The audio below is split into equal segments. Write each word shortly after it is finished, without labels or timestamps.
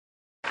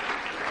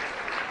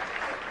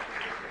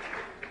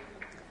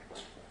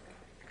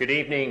Good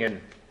evening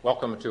and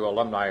welcome to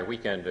Alumni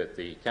Weekend at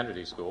the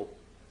Kennedy School.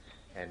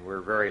 And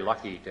we're very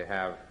lucky to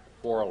have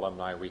for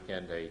Alumni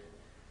Weekend a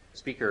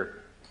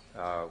speaker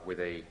with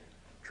a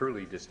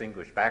truly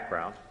distinguished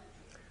background,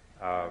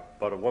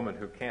 but a woman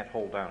who can't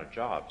hold down a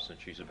job since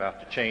she's about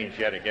to change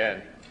yet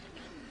again.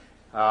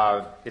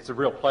 It's a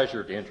real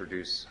pleasure to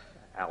introduce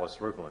Alice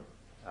Rivlin.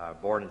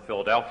 Born in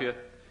Philadelphia,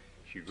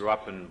 she grew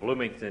up in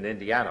Bloomington,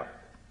 Indiana,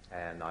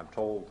 and I'm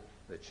told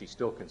that she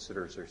still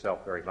considers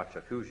herself very much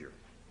a Hoosier.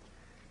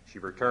 She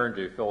returned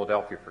to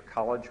Philadelphia for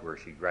college, where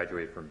she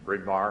graduated from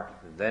Bryn Mawr,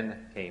 and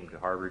then came to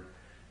Harvard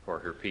for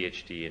her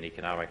PhD in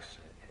economics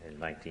in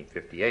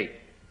 1958.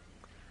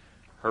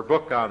 Her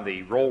book on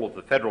the role of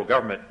the federal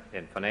government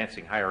in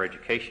financing higher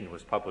education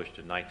was published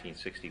in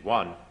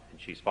 1961,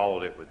 and she's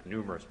followed it with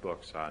numerous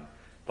books on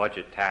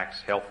budget,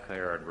 tax, health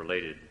care, and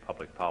related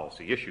public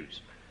policy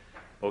issues.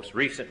 Most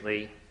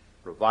recently,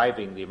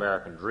 Reviving the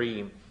American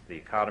Dream, the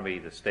Economy,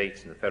 the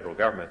States, and the Federal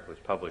Government was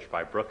published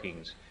by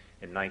Brookings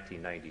in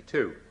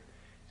 1992.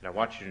 And I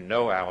want you to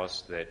know,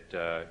 Alice, that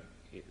the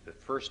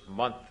first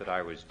month that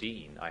I was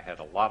dean, I had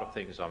a lot of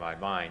things on my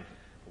mind.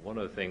 One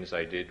of the things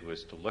I did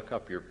was to look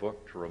up your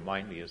book to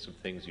remind me of some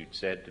things you'd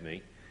said to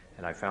me,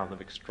 and I found them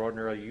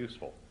extraordinarily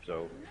useful.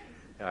 So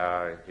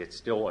it's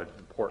still an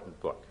important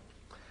book.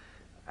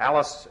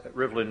 Alice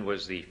Rivlin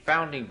was the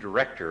founding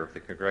director of the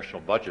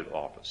Congressional Budget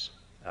Office,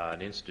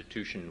 an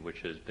institution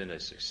which has been a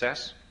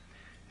success,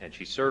 and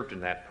she served in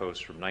that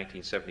post from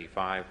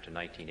 1975 to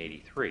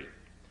 1983.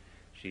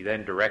 She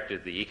then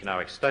directed the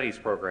Economic Studies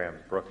program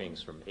at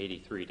Brookings from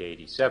 83 to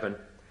 87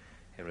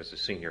 and was a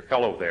senior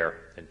fellow there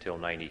until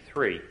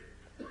 93.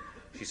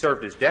 She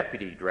served as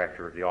deputy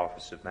director of the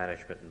Office of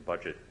Management and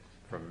Budget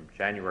from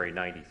January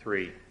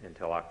 93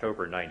 until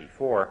October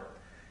 94,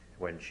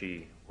 when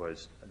she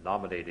was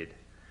nominated,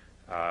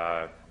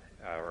 or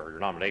her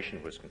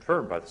nomination was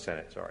confirmed by the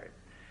Senate,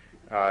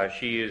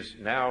 She is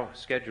now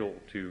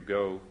scheduled to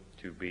go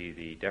to be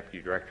the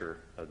Deputy Director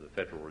of the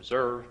Federal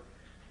Reserve,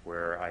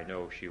 where I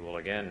know she will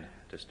again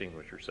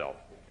distinguish herself.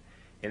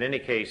 In any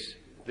case,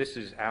 this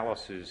is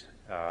Alice's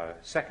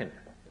second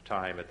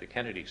time at the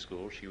Kennedy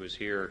School. She was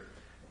here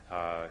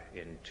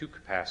in two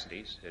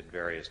capacities at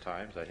various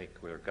times, I think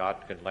with a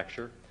Godkin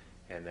lecture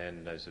and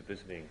then as a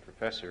visiting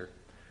professor.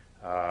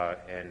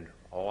 And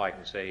all I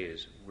can say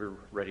is we're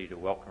ready to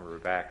welcome her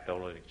back,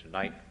 not only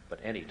tonight, but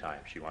any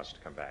time she wants to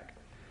come back.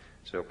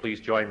 So please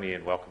join me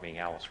in welcoming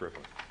Alice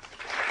Rivlin.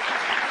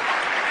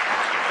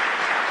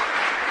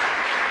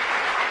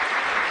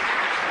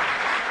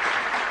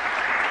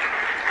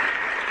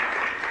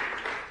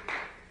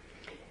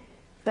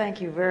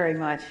 Thank you very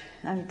much.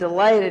 I'm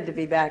delighted to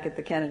be back at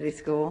the Kennedy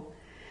School.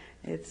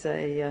 It's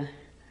a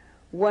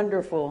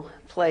wonderful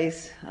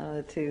place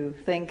to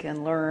think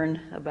and learn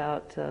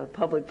about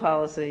public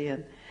policy,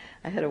 and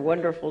I had a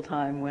wonderful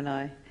time when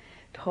I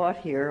taught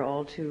here,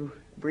 all too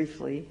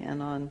briefly,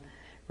 and on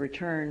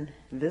return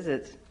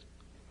visits.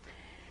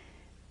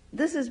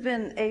 This has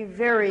been a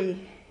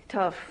very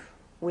tough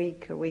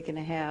week, a week and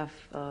a half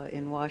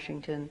in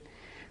Washington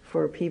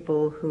for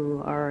people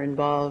who are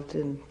involved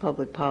in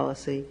public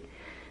policy.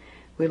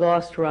 We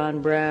lost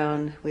Ron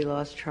Brown, we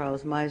lost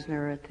Charles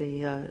Meisner at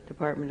the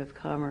Department of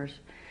Commerce.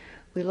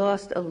 We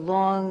lost a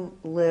long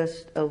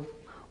list of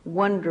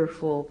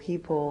wonderful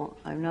people.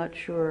 I'm not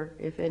sure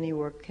if any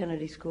were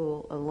Kennedy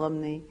School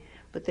alumni,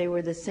 but they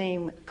were the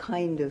same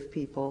kind of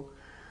people,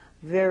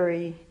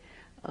 very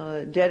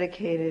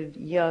dedicated,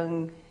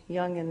 young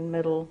and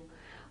middle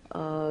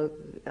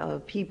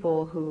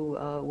people who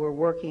were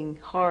working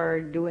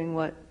hard, doing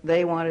what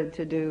they wanted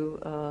to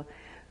do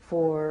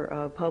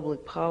for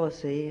public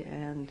policy,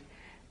 and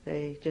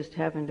they just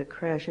happened to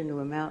crash into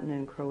a mountain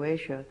in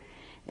Croatia,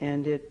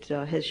 and it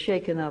has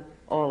shaken up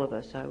all of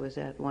us. I was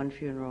at one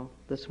funeral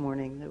this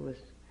morning that was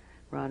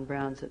Ron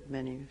Brown's that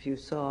many of you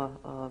saw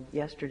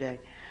yesterday.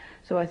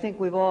 So I think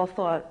we've all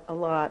thought a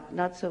lot,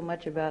 not so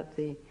much about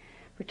the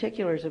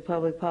particulars of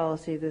public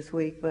policy this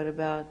week, but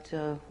about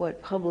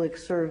what public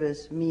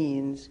service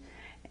means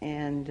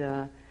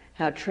and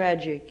how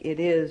tragic it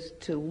is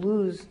to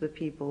lose the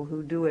people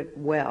who do it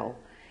well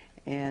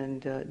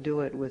and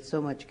do it with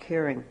so much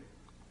caring.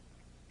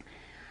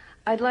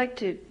 I'd like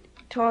to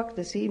talk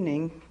this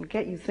evening,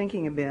 get you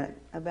thinking a bit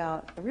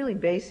about a really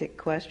basic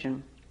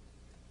question,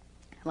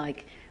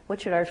 like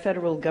what should our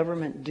federal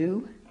government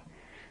do?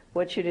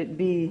 What should it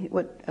be?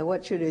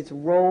 What should its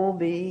role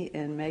be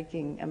in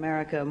making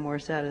America a more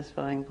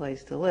satisfying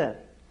place to live?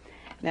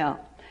 Now,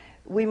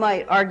 we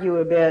might argue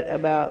a bit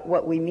about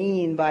what we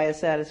mean by a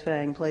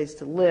satisfying place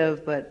to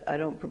live, but I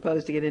don't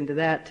propose to get into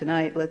that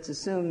tonight. Let's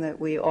assume that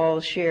we all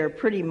share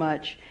pretty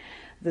much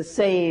the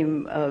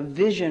same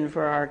vision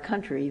for our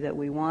country, that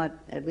we want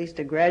at least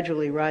a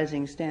gradually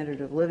rising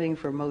standard of living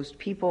for most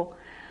people,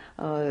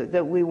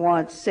 that we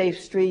want safe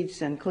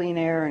streets and clean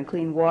air and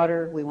clean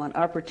water. We want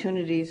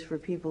opportunities for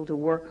people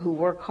to who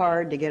work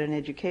hard to get an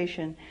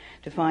education,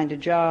 to find a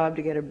job,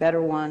 to get a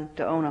better one,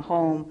 to own a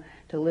home,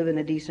 to live in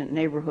a decent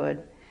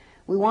neighborhood.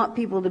 We want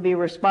people to be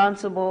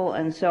responsible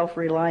and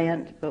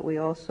self-reliant, but we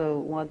also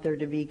want there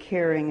to be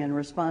caring and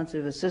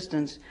responsive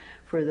assistance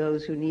for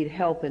those who need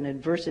help in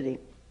adversity.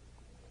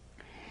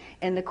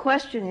 And the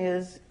question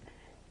is,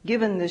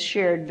 given this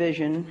shared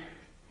vision,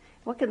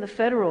 what can the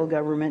federal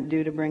government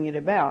do to bring it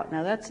about?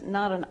 Now, that's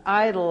not an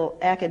idle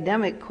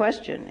academic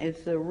question.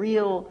 It's a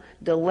real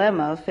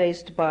dilemma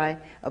faced by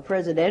a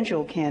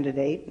presidential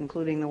candidate,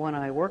 including the one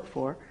I work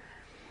for.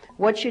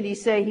 What should he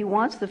say he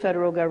wants the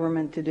federal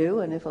government to do,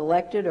 and if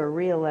elected or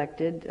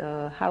re-elected,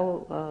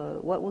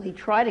 what will he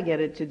try to get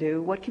it to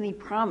do? What can he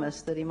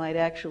promise that he might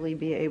actually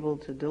be able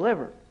to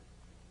deliver?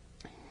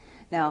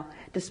 Now,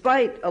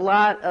 despite a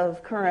lot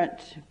of current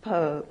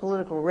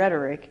political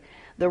rhetoric,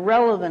 the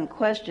relevant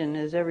question,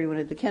 as everyone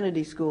at the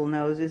Kennedy School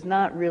knows, is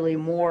not really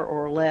more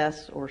or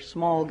less or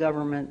small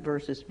government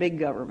versus big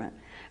government.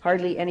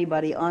 Hardly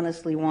anybody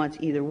honestly wants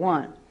either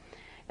one.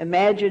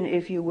 Imagine,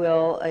 if you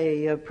will,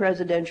 a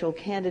presidential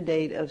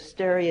candidate of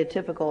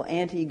stereotypical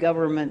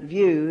anti-government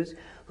views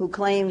who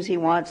claims he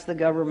wants the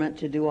government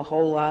to do a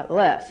whole lot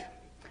less.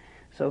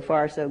 So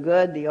far, so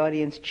good. The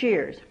audience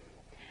cheers.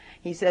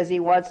 He says he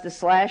wants to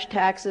slash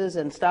taxes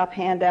and stop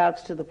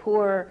handouts to the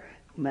poor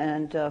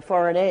and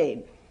foreign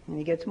aid. And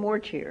he gets more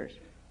cheers.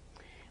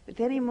 But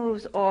then he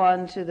moves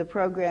on to the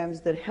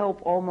programs that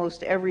help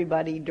almost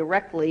everybody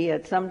directly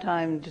at some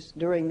time just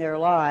during their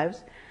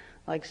lives,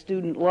 like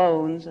student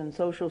loans and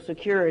Social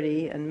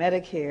Security and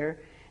Medicare,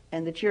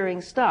 and the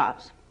cheering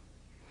stops.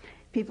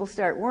 People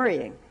start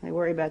worrying. They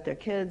worry about their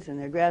kids and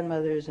their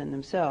grandmothers and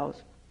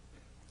themselves.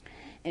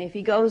 And if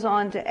he goes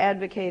on to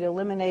advocate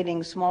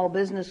eliminating small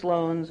business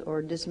loans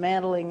or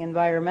dismantling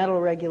environmental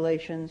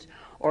regulations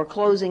or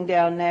closing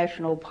down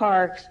national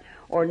parks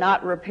or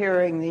not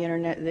repairing the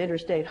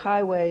interstate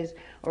highways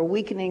or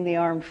weakening the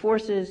armed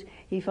forces,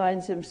 he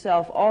finds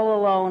himself all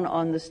alone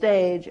on the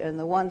stage, and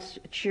the once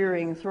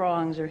cheering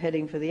throngs are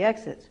heading for the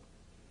exits.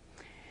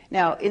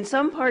 Now, in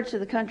some parts of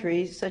the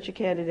country, such a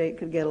candidate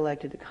could get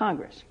elected to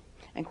Congress,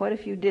 and quite a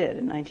few did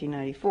in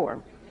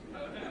 1994.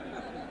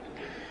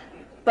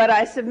 But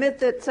I submit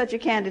that such a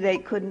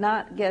candidate could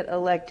not get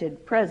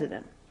elected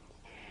president.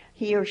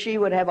 He or she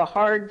would have a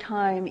hard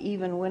time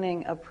even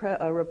winning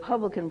a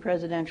Republican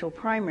presidential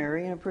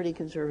primary in a pretty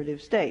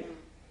conservative state.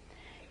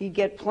 He'd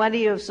get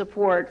plenty of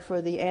support for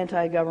the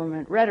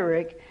anti-government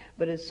rhetoric,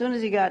 but as soon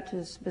as he got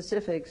to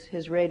specifics,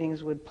 his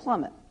ratings would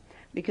plummet.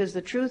 Because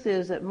the truth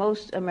is that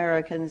most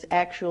Americans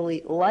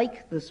actually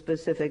like the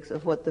specifics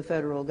of what the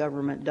federal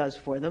government does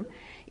for them,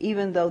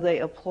 even though they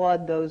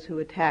applaud those who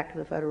attack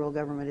the federal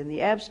government in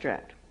the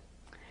abstract.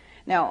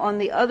 Now, on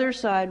the other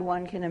side,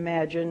 one can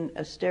imagine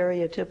a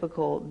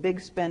stereotypical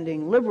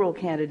big-spending liberal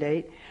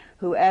candidate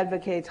who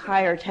advocates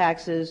higher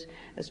taxes,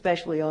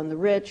 especially on the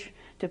rich,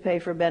 to pay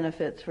for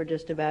benefits for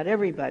just about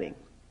everybody.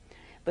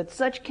 But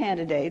such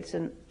candidates,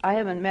 and I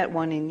haven't met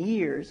one in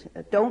years,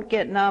 don't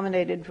get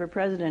nominated for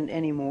president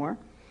anymore,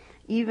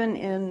 even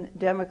in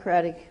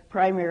Democratic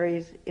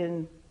primaries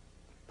in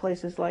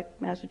places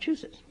like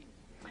Massachusetts.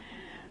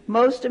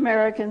 Most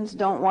Americans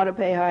don't want to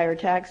pay higher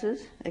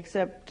taxes,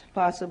 except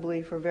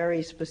possibly for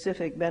very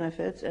specific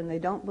benefits, and they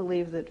don't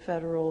believe that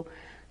federal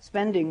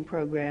spending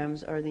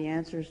programs are the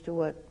answers to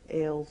what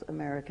ails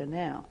America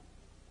now.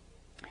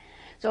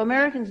 So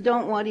Americans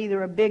don't want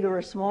either a big or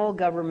a small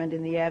government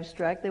in the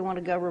abstract. They want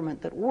a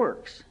government that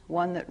works,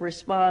 one that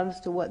responds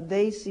to what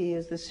they see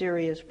as the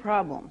serious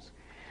problems.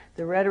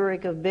 The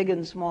rhetoric of big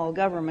and small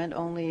government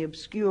only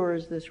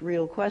obscures this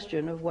real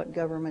question of what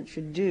government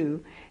should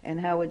do and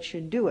how it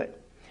should do it.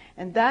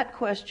 And that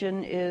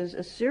question is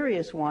a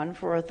serious one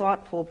for a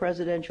thoughtful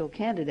presidential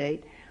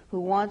candidate who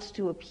wants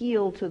to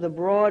appeal to the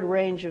broad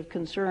range of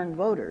concerned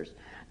voters,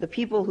 the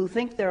people who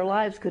think their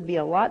lives could be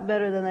a lot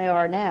better than they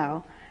are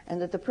now, and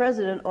that the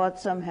president ought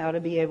somehow to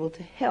be able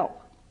to help.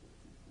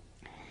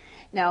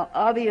 Now,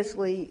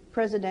 obviously,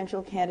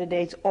 presidential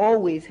candidates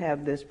always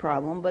have this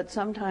problem, but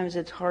sometimes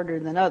it's harder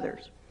than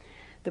others.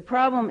 The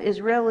problem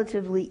is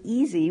relatively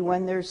easy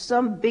when there's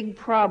some big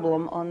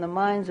problem on the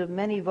minds of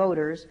many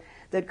voters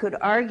that could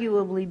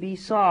arguably be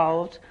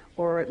solved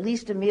or at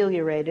least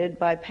ameliorated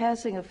by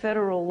passing a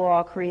federal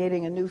law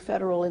creating a new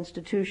federal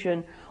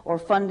institution or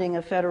funding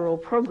a federal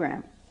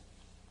program.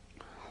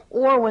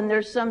 Or when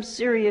there's some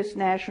serious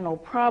national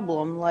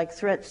problem like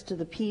threats to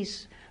the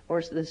peace or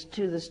to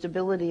the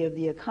stability of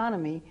the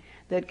economy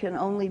that can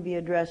only be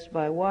addressed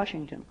by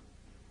Washington.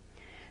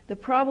 The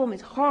problem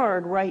is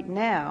hard right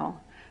now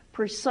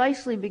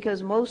precisely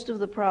because most of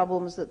the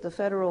problems that the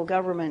federal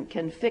government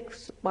can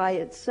fix by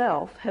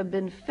itself have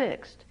been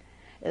fixed.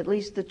 At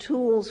least the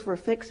tools for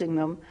fixing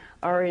them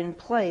are in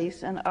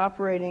place and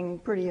operating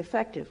pretty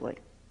effectively.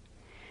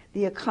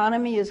 The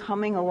economy is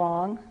humming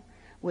along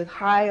with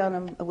high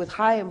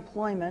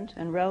employment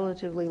and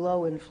relatively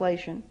low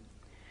inflation.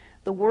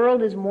 The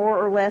world is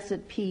more or less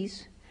at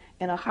peace,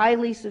 and a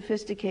highly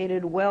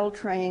sophisticated,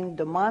 well-trained,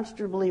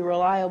 demonstrably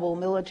reliable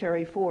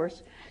military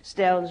force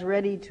stands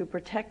ready to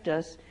protect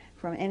us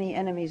from any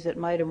enemies that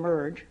might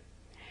emerge.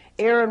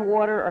 Air and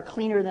water are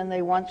cleaner than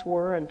they once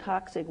were, and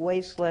toxic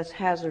waste less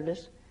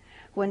hazardous.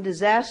 When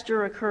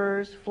disaster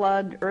occurs,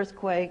 flood,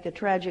 earthquake, a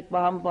tragic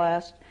bomb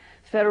blast,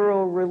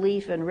 federal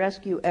relief and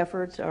rescue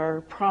efforts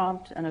are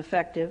prompt and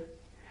effective.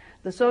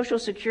 The Social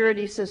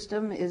Security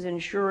system is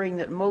ensuring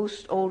that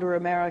most older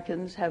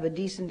Americans have a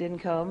decent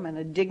income and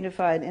a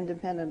dignified,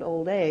 independent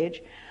old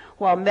age,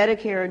 while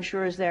Medicare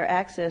ensures their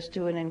access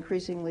to an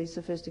increasingly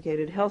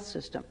sophisticated health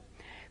system.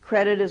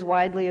 Credit is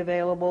widely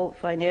available.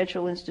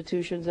 Financial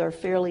institutions are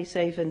fairly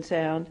safe and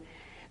sound.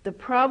 The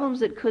problems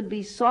that could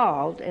be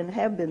solved and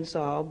have been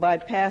solved by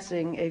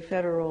passing a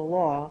federal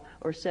law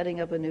or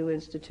setting up a new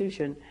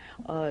institution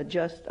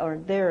just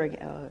aren't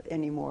there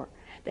anymore.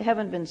 They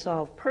haven't been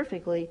solved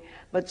perfectly,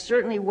 but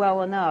certainly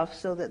well enough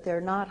so that they're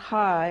not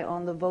high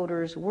on the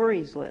voters'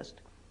 worries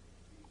list.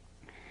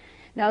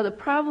 Now, the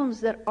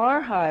problems that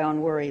are high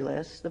on worry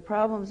lists, the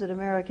problems that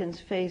Americans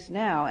face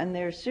now, and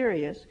they're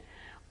serious,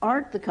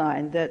 aren't the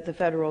kind that the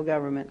federal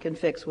government can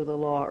fix with a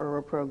law or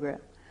a program.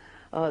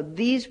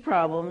 These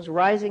problems,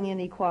 rising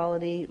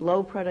inequality,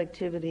 low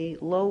productivity,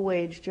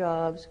 low-wage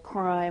jobs,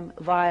 crime,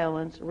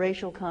 violence,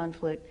 racial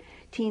conflict,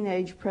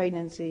 teenage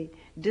pregnancy,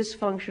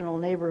 dysfunctional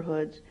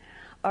neighborhoods,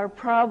 are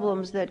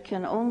problems that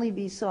can only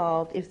be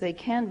solved, if they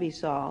can be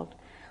solved,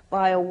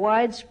 by a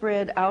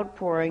widespread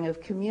outpouring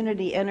of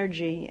community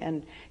energy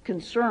and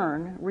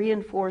concern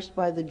reinforced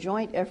by the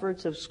joint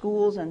efforts of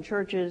schools and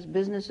churches,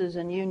 businesses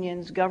and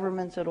unions,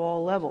 governments at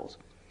all levels.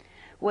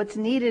 What's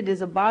needed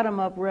is a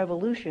bottom-up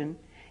revolution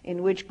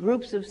in which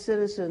groups of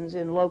citizens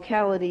in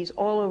localities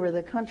all over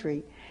the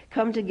country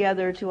come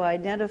together to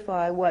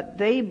identify what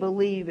they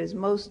believe is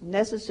most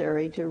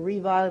necessary to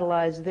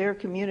revitalize their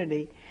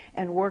community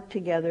and work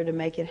together to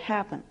make it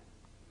happen.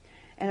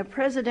 And a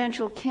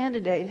presidential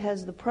candidate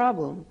has the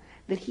problem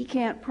that he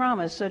can't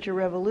promise such a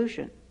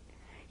revolution.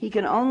 He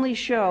can only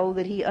show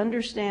that he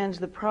understands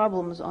the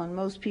problems on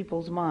most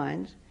people's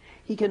minds.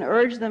 He can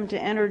urge them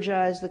to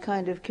energize the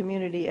kind of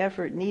community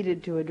effort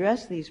needed to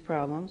address these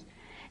problems,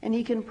 and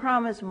he can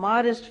promise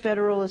modest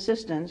federal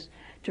assistance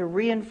to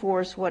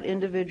reinforce what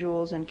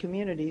individuals and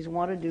communities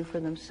want to do for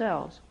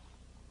themselves.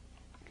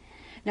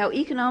 Now,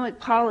 economic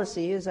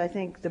policy is, I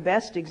think, the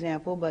best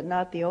example, but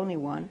not the only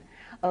one,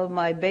 of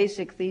my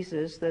basic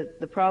thesis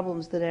that the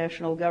problems the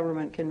national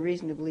government can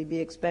reasonably be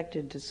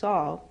expected to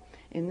solve,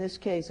 in this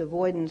case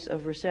avoidance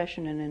of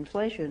recession and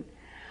inflation,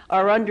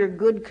 are under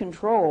good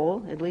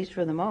control, at least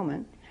for the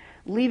moment,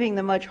 leaving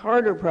the much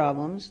harder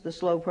problems, the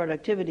slow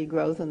productivity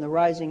growth and the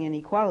rising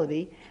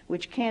inequality,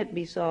 which can't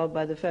be solved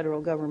by the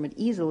federal government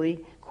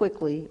easily,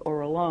 quickly, or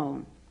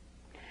alone.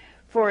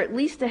 For at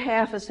least a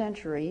half a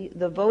century,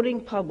 the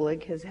voting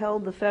public has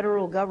held the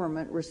federal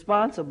government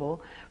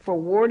responsible for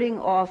warding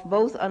off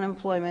both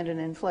unemployment and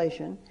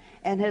inflation,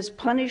 and has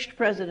punished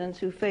presidents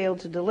who failed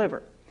to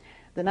deliver.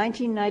 The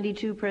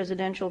 1992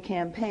 presidential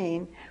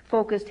campaign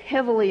focused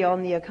heavily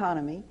on the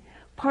economy,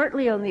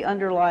 partly on the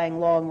underlying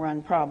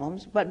long-run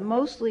problems, but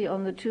mostly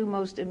on the two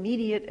most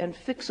immediate and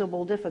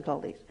fixable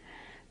difficulties.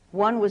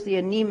 One was the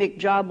anemic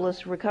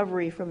jobless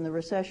recovery from the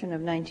recession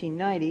of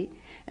 1990,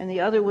 and the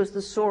other was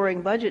the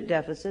soaring budget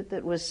deficit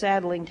that was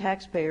saddling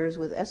taxpayers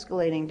with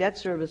escalating debt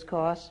service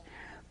costs,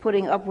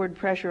 putting upward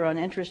pressure on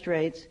interest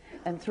rates,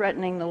 and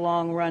threatening the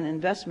long-run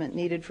investment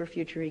needed for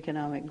future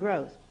economic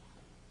growth.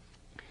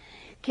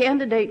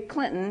 Candidate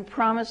Clinton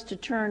promised to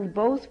turn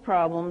both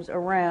problems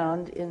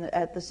around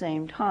at the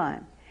same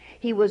time.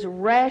 He was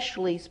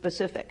rashly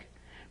specific,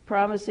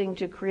 promising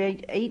to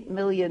create 8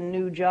 million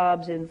new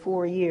jobs in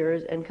 4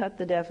 years and cut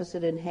the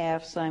deficit in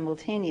half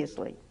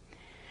simultaneously.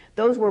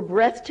 Those were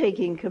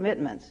breathtaking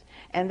commitments,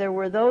 and there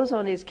were those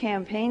on his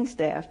campaign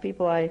staff,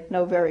 people I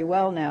know very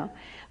well now,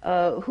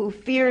 who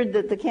feared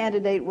that the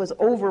candidate was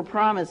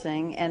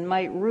over-promising and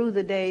might rue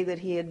the day that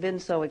he had been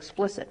so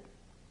explicit.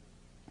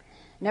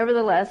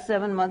 Nevertheless,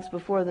 7 months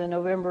before the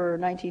November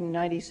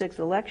 1996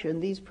 election,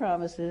 these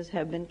promises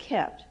have been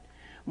kept.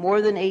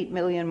 More than 8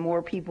 million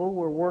more people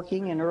were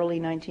working in early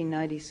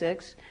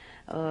 1996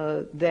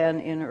 than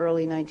in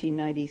early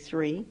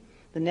 1993.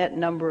 The net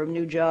number of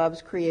new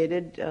jobs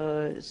created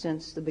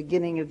since the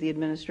beginning of the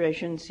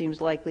administration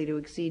seems likely to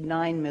exceed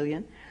 9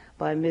 million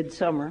by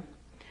midsummer.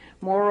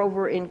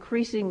 Moreover,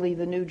 increasingly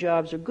the new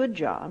jobs are good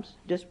jobs,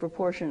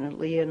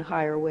 disproportionately in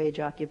higher wage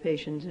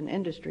occupations and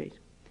industries.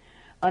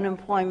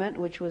 Unemployment,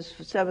 which was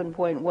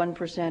 7.1% in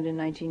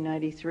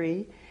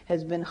 1993,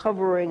 has been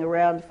hovering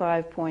around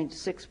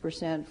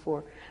 5.6%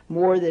 for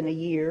more than a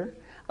year,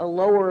 a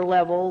lower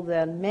level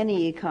than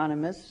many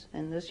economists,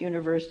 and this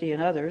university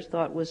and others,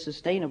 thought was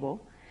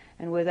sustainable,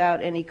 and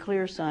without any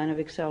clear sign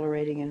of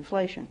accelerating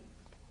inflation.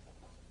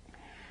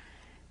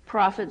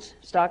 Profits,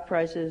 stock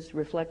prices,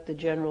 reflect the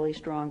generally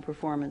strong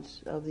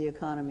performance of the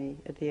economy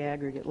at the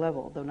aggregate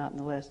level, though not in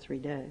the last 3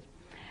 days.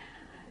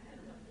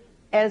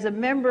 As a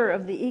member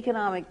of the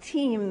economic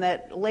team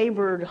that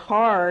labored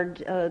hard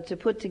to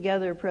put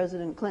together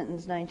President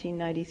Clinton's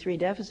 1993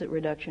 deficit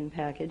reduction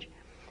package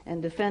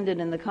and defended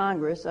in the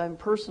Congress, I'm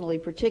personally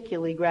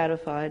particularly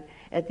gratified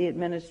at the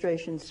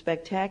administration's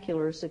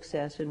spectacular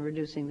success in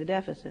reducing the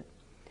deficit.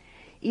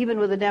 Even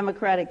with a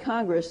Democratic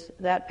Congress,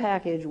 that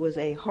package was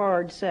a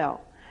hard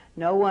sell,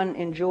 No one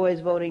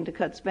enjoys voting to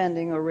cut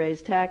spending or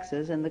raise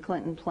taxes, and the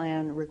Clinton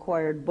plan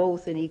required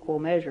both in equal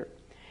measure.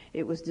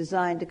 It was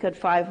designed to cut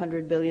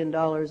 $500 billion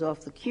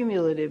off the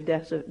cumulative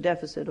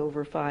deficit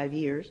over 5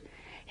 years,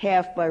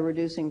 half by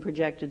reducing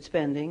projected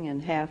spending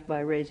and half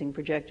by raising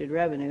projected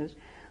revenues,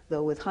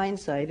 though with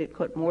hindsight it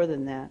cut more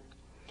than that.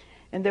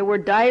 And there were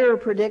dire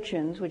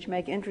predictions, which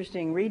make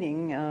interesting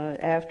reading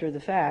after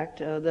the fact,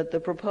 that the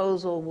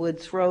proposal would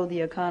throw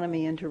the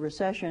economy into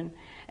recession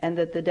and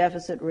that the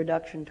deficit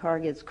reduction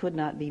targets could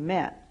not be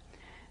met.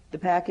 The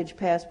package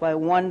passed by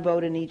one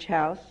vote in each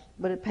house,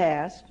 but it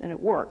passed and it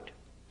worked.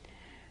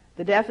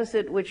 The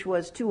deficit, which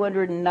was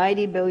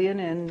 $290 billion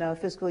in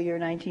fiscal year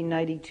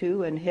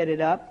 1992 and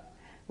headed up,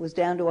 was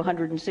down to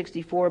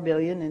 $164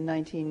 billion in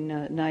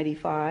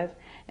 1995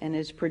 and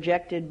is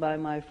projected by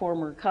my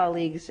former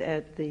colleagues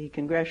at the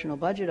Congressional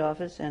Budget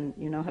Office, and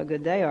you know how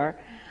good they are,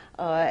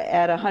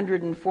 at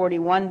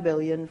 $141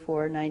 billion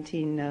for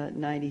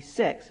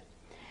 1996.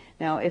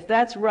 Now, if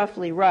that's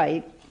roughly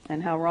right,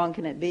 and how wrong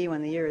can it be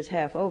when the year is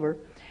half over,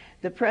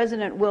 the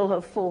President will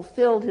have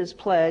fulfilled his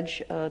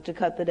pledge to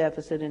cut the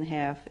deficit in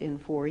half in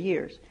 4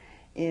 years.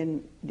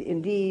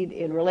 Indeed,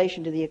 in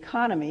relation to the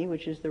economy,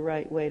 which is the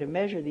right way to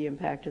measure the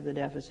impact of the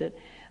deficit,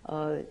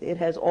 it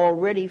has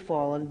already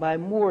fallen by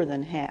more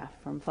than half,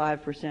 from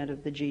 5%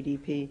 of the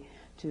GDP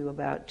to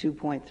about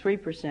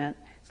 2.3%.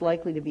 It's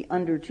likely to be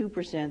under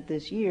 2%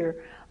 this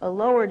year, a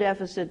lower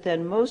deficit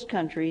than most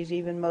countries,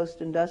 even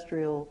most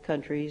industrial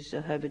countries,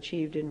 have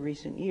achieved in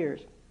recent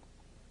years.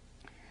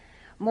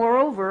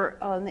 Moreover,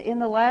 in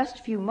the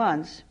last few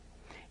months,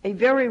 a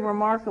very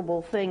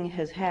remarkable thing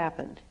has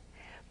happened.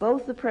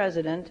 Both the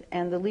President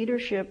and the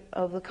leadership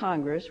of the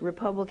Congress,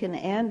 Republican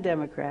and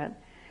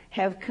Democrat,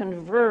 have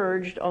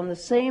converged on the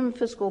same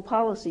fiscal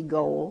policy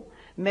goal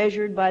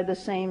measured by the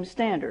same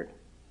standard.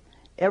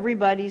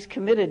 Everybody's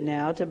committed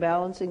now to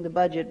balancing the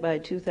budget by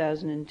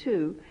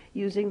 2002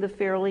 using the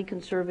fairly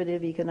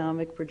conservative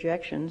economic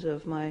projections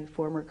of my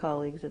former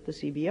colleagues at the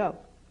CBO.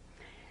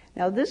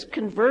 Now, this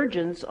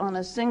convergence on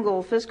a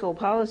single fiscal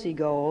policy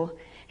goal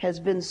has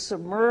been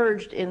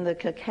submerged in the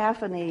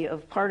cacophony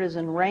of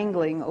partisan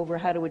wrangling over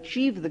how to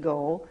achieve the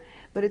goal,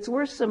 but it's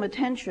worth some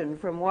attention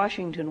from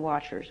Washington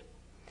watchers.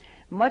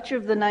 Much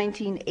of the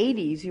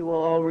 1980s, you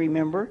will all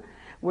remember,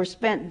 were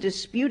spent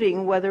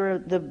disputing whether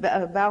the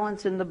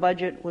balance in the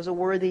budget was a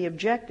worthy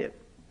objective.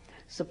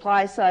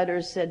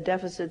 Supply-siders said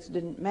deficits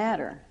didn't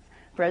matter.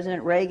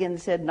 President Reagan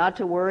said not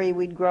to worry,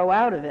 we'd grow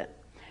out of it.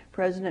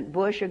 President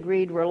Bush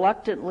agreed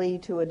reluctantly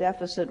to a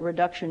deficit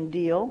reduction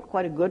deal,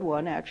 quite a good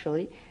one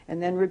actually,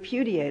 and then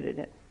repudiated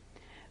it.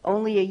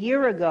 Only a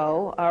year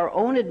ago, our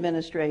own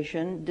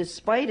administration,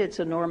 despite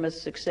its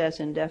enormous success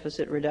in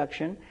deficit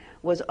reduction,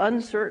 was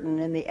uncertain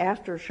in the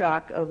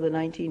aftershock of the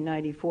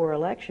 1994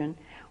 election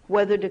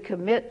whether to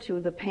commit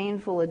to the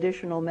painful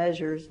additional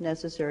measures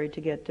necessary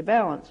to get to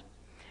balance.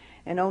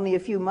 And only a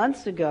few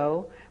months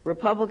ago,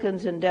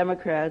 Republicans and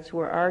Democrats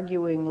were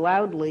arguing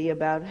loudly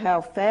about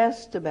how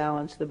fast to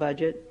balance the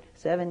budget,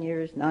 7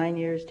 years, 9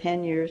 years,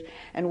 10 years,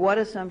 and what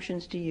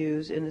assumptions to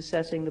use in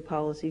assessing the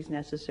policies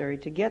necessary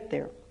to get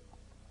there.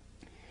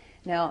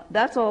 Now,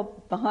 that's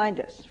all behind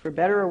us. For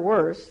better or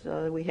worse,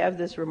 we have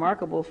this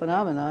remarkable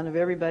phenomenon of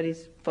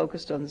everybody's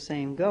focused on the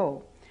same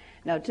goal.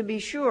 Now, to be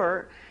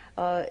sure,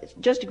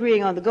 just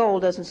agreeing on the goal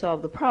doesn't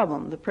solve the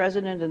problem. The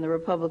President and the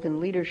Republican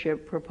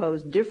leadership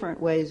propose different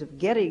ways of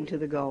getting to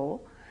the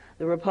goal.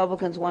 The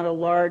Republicans want a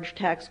large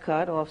tax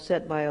cut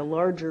offset by a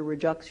larger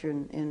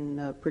reduction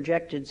in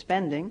projected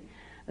spending,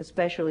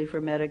 especially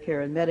for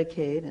Medicare and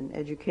Medicaid and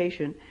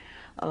education,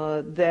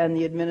 than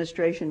the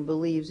administration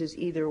believes is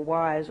either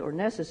wise or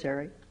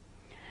necessary.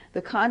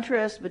 The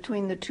contrast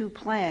between the two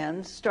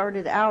plans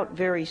started out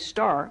very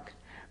stark,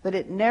 but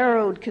it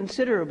narrowed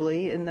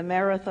considerably in the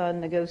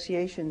marathon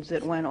negotiations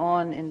that went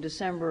on in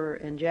December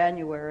and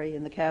January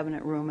in the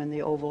Cabinet Room and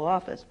the Oval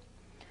Office.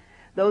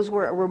 Those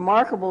were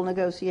remarkable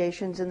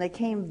negotiations, and they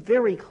came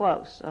very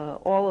close.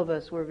 All of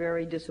us were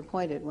very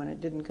disappointed when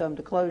it didn't come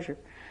to closure.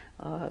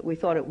 We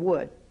thought it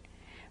would.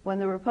 When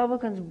the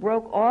Republicans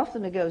broke off the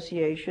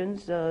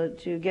negotiations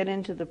to get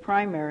into the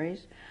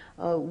primaries,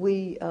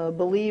 we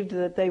believed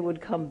that they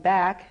would come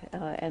back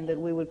and that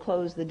we would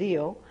close the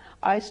deal.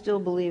 I still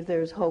believe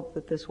there's hope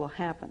that this will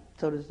happen.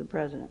 So does the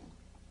President.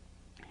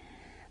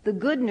 The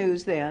good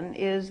news, then,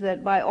 is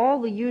that by all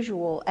the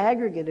usual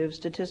aggregative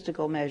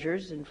statistical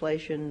measures,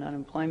 inflation,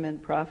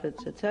 unemployment,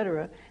 profits,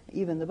 etc.,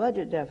 even the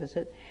budget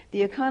deficit,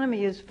 the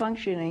economy is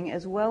functioning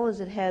as well as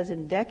it has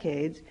in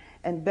decades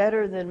and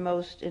better than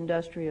most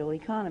industrial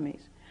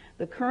economies.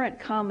 The current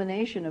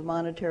combination of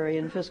monetary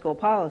and fiscal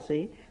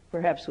policy,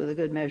 perhaps with a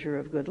good measure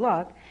of good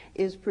luck,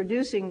 is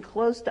producing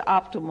close to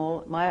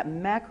optimal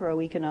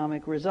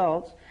macroeconomic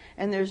results,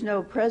 and there's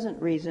no present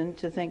reason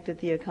to think that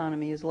the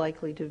economy is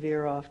likely to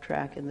veer off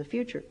track in the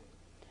future.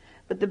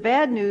 But the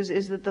bad news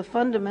is that the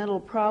fundamental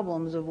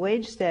problems of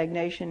wage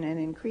stagnation and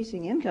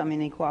increasing income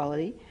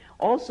inequality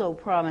also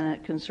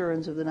prominent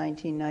concerns of the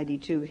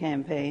 1992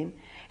 campaign,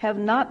 have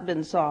not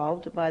been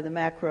solved by the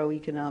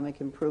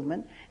macroeconomic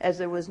improvement, as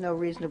there was no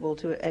reasonable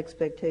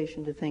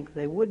expectation to think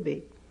they would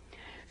be.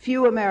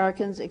 Few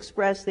Americans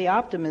express the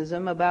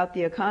optimism about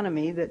the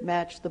economy that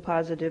matched the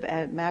positive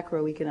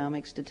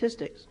macroeconomic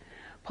statistics.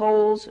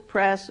 Polls,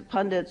 press,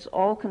 pundits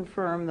all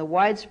confirm the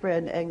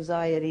widespread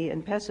anxiety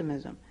and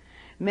pessimism.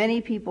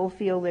 Many people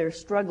feel they're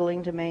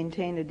struggling to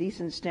maintain a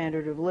decent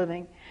standard of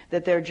living,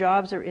 that their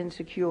jobs are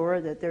insecure,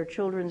 that their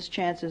children's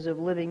chances of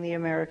living the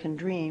American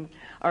dream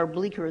are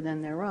bleaker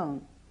than their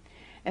own.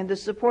 And the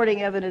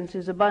supporting evidence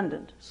is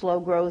abundant. Slow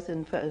growth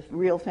in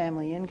real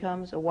family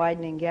incomes, a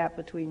widening gap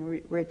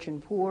between rich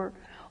and poor,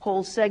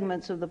 whole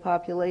segments of the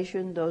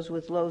population, those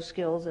with low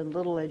skills and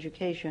little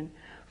education,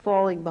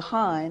 falling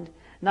behind,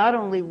 not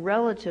only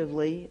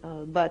relatively,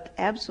 but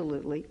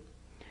absolutely.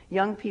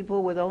 Young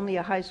people with only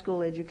a high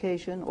school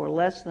education or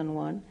less than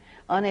one,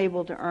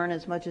 unable to earn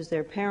as much as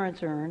their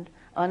parents earned,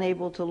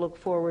 unable to look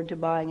forward to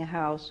buying a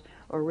house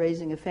or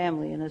raising a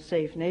family in a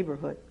safe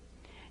neighborhood.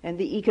 And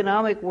the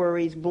economic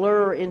worries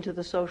blur into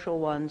the social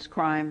ones: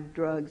 crime,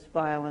 drugs,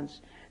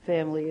 violence,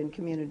 family and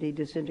community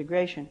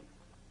disintegration.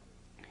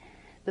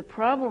 The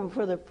problem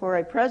for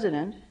a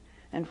president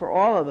and for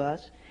all of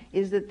us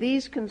is that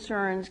these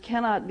concerns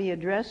cannot be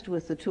addressed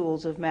with the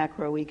tools of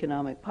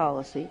macroeconomic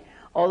policy,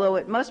 although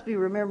it must be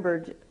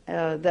remembered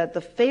that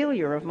the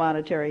failure of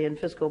monetary and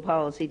fiscal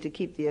policy to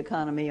keep the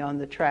economy on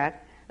the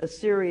track, a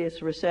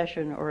serious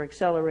recession or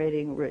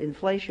accelerating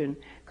inflation,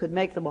 could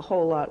make them a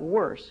whole lot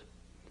worse.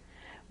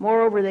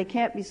 Moreover, they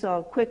can't be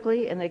solved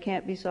quickly, and they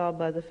can't be solved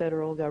by the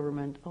federal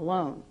government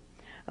alone.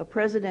 A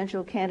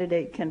presidential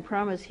candidate can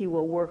promise he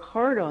will work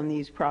hard on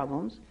these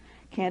problems.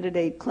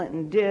 Candidate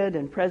Clinton did,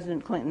 and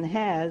President Clinton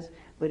has,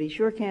 but he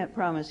sure can't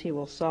promise he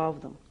will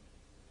solve them.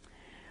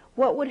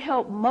 What would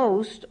help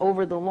most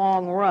over the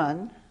long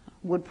run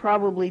would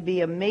probably be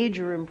a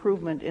major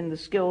improvement in the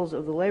skills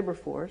of the labor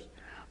force,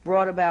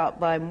 brought about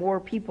by more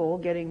people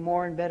getting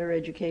more and better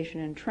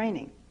education and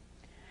training.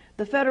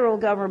 The federal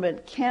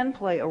government can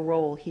play a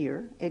role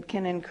here. It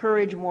can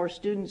encourage more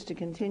students to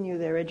continue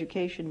their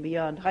education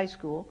beyond high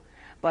school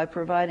by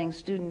providing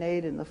student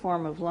aid in the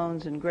form of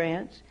loans and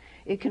grants.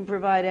 It can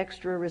provide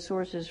extra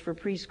resources for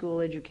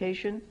preschool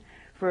education,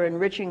 for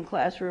enriching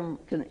classroom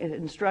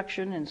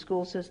instruction in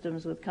school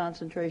systems with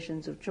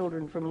concentrations of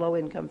children from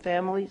low-income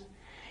families.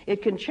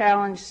 It can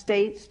challenge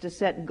states to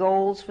set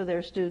goals for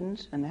their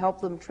students and help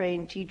them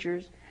train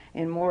teachers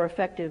in more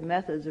effective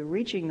methods of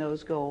reaching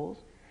those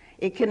goals.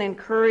 It can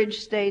encourage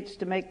states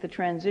to make the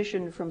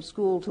transition from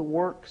school to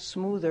work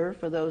smoother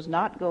for those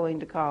not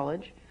going to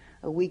college,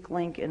 a weak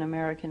link in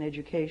American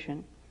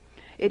education.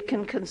 It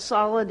can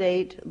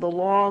consolidate the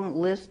long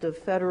list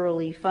of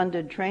federally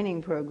funded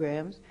training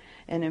programs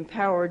and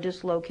empower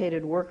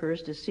dislocated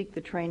workers to seek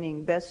the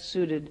training best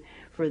suited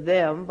for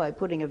them by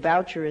putting a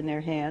voucher in their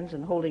hands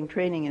and holding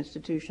training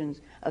institutions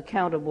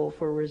accountable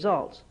for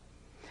results.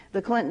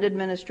 The Clinton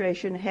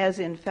administration has,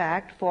 in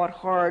fact, fought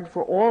hard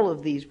for all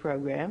of these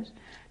programs,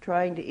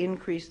 trying to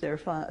increase their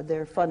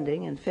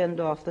funding and fend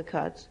off the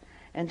cuts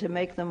and to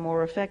make them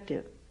more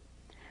effective.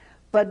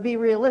 But be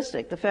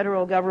realistic. The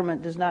federal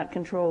government does not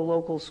control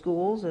local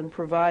schools and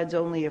provides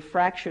only a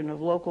fraction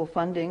of local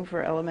funding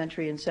for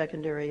elementary and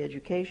secondary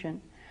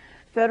education.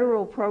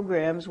 Federal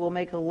programs will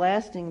make a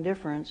lasting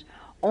difference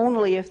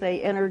only if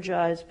they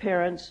energize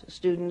parents,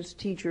 students,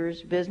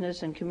 teachers,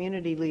 business, and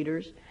community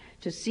leaders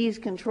to seize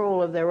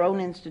control of their own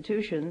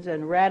institutions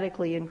and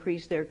radically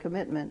increase their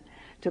commitment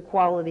to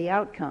quality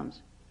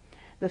outcomes.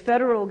 The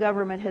federal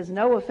government has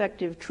no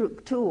effective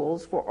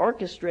tools for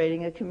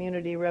orchestrating a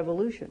community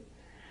revolution.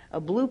 A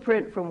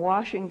blueprint from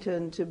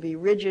Washington to be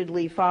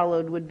rigidly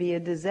followed would be a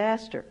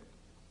disaster.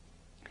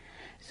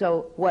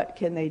 So what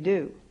can they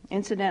do?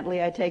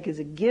 Incidentally, I take as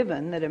a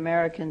given that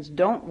Americans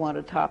don't want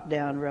a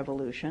top-down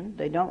revolution.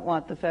 They don't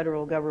want the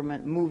federal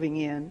government moving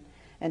in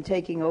and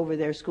taking over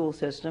their school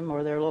system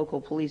or their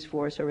local police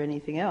force or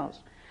anything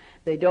else.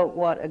 They don't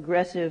want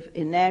aggressive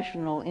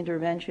national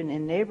intervention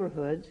in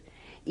neighborhoods,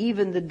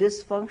 even the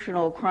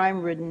dysfunctional,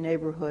 crime-ridden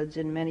neighborhoods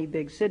in many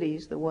big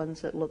cities, the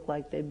ones that look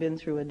like they've been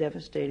through a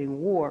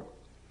devastating war.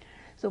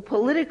 So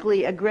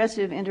politically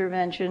aggressive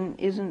intervention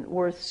isn't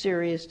worth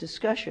serious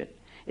discussion.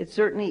 It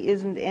certainly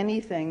isn't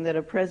anything that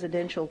a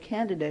presidential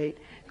candidate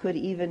could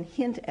even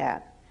hint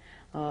at.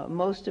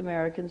 Most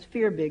Americans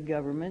fear big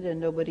government, and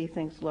nobody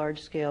thinks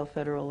large-scale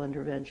federal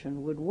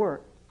intervention would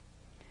work.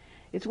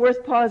 It's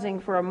worth pausing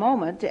for a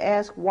moment to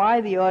ask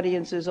why the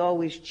audiences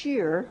always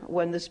cheer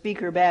when the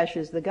speaker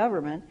bashes the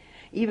government,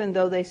 even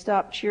though they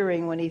stop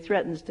cheering when he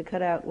threatens to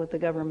cut out what the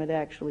government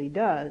actually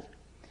does.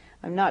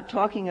 I'm not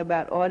talking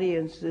about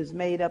audiences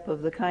made up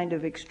of the kind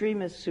of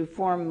extremists who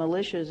form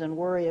militias and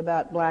worry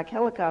about black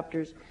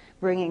helicopters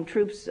bringing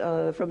troops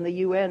from the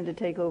UN to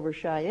take over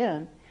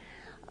Cheyenne.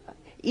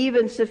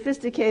 Even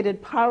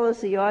sophisticated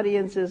policy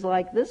audiences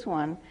like this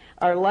one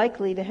are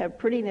likely to have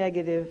pretty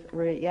negative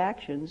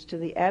reactions to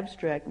the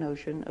abstract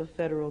notion of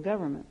federal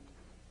government.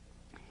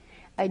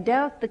 I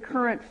doubt the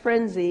current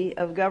frenzy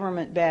of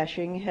government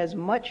bashing has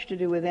much to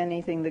do with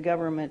anything the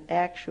government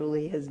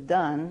actually has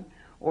done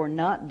or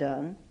not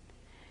done.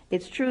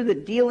 It's true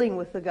that dealing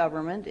with the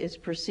government is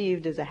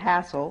perceived as a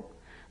hassle.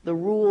 The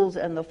rules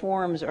and the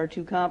forms are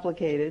too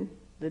complicated.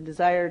 The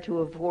desire to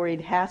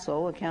avoid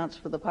hassle accounts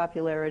for the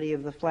popularity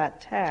of the flat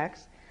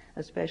tax,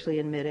 especially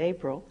in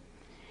mid-April.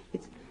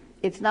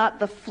 It's not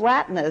the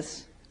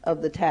flatness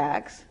of the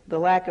tax, the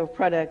lack of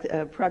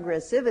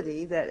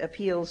progressivity that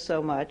appeals so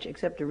much,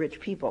 except to rich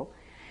people.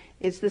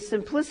 It's the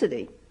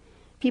simplicity.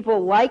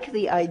 People like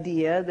the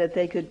idea that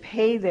they could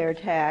pay their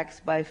tax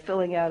by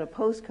filling out a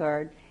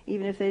postcard,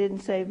 even if they didn't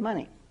save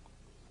money.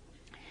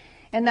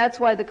 And that's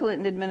why the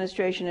Clinton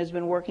administration has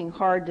been working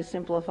hard to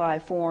simplify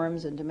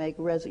forms and to make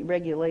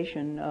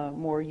regulation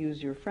more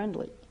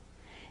user-friendly.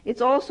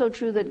 It's also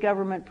true that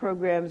government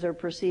programs are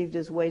perceived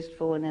as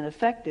wasteful and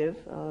ineffective,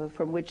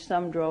 from which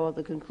some draw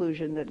the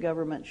conclusion that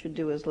government should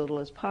do as little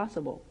as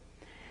possible.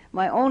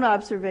 My own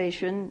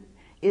observation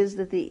is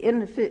that the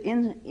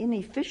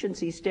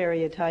inefficiency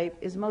stereotype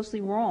is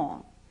mostly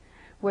wrong.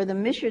 Where the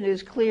mission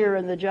is clear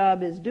and the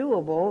job is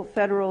doable,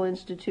 federal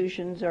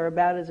institutions are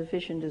about as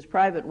efficient as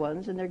private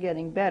ones, and they're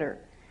getting better.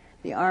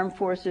 The armed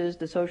forces,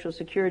 the Social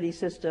Security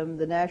system,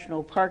 the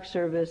National Park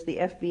Service, the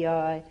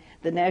FBI,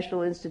 the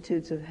National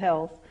Institutes of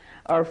Health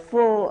are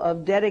full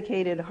of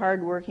dedicated,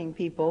 hardworking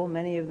people,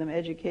 many of them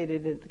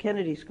educated at the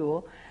Kennedy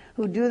School,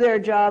 who do their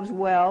jobs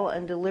well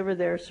and deliver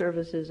their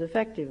services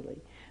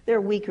effectively. They're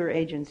weaker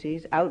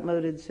agencies,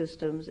 outmoded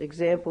systems,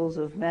 examples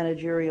of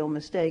managerial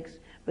mistakes,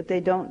 but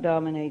they don't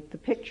dominate the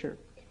picture.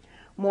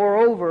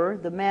 Moreover,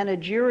 the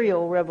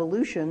managerial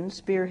revolution,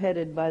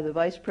 spearheaded by the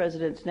Vice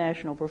President's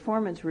National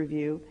Performance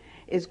Review,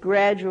 is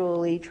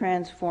gradually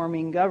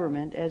transforming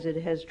government as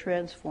it has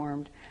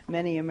transformed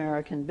many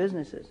American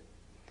businesses.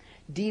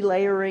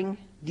 Delayering,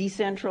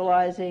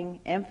 decentralizing,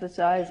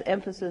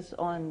 emphasis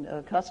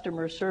on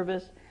customer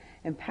service,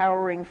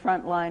 empowering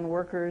frontline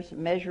workers,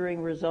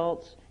 measuring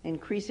results,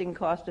 increasing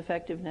cost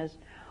effectiveness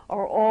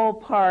are all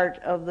part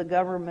of the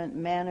government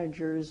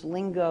manager's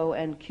lingo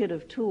and kit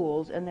of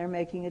tools, and they're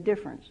making a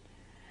difference.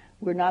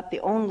 We're not the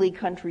only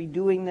country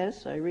doing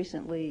this. I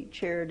recently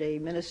chaired a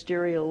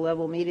ministerial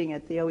level meeting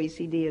at the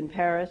OECD in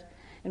Paris,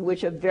 in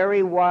which a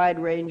very wide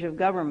range of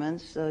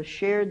governments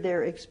shared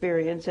their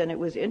experience, and it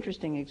was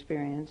interesting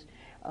experience,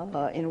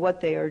 in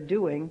what they are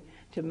doing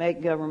to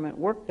make government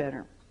work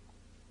better.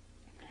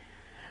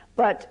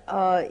 But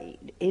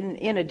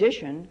in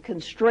addition,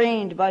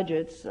 constrained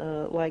budgets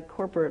like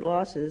corporate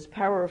losses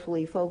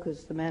powerfully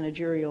focus the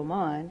managerial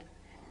mind.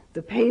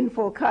 The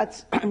painful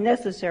cuts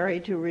necessary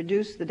to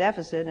reduce the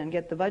deficit and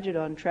get the budget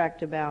on track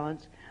to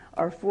balance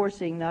are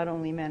forcing not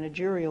only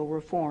managerial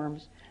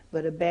reforms,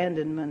 but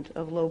abandonment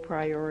of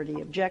low-priority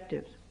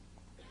objectives.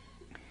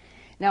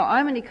 Now,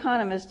 I'm an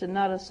economist and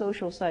not a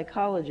social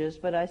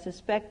psychologist, but I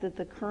suspect that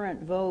the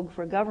current vogue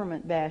for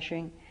government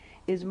bashing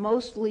is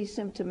mostly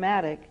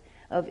symptomatic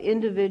of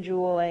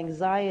individual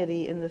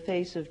anxiety in the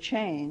face of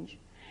change,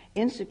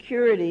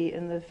 insecurity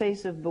in the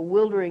face of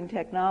bewildering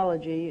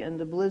technology and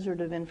the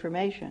blizzard of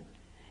information.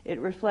 It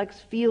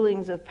reflects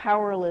feelings of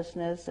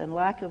powerlessness and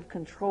lack of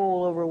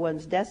control over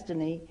one's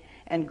destiny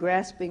and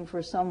grasping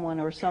for someone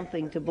or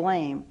something to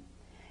blame.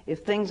 If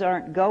things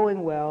aren't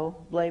going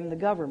well, blame the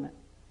government.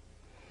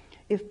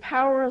 If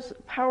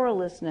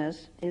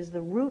powerlessness is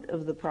the root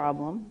of the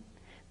problem,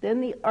 then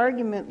the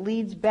argument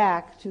leads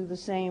back to the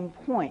same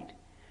point.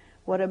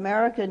 What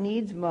America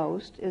needs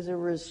most is a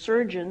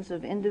resurgence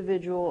of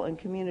individual and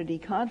community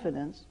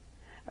confidence,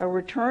 a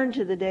return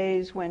to the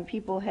days when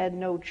people had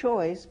no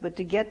choice but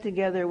to get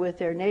together with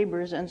their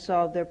neighbors and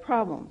solve their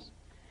problems.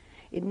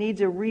 It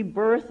needs a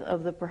rebirth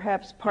of the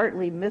perhaps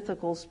partly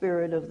mythical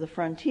spirit of the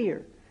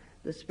frontier,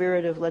 the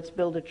spirit of let's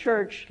build a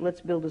church,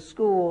 let's build a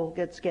school,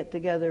 let's get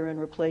together and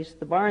replace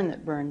the barn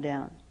that burned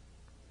down.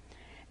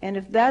 And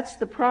if that's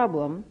the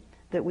problem,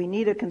 that we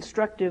need a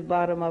constructive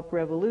bottom-up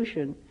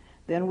revolution,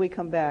 then we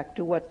come back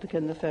to what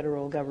can the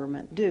federal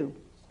government do.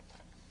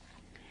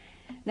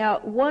 Now,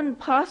 one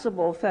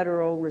possible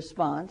federal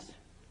response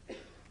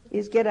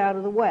is get out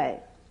of the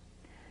way.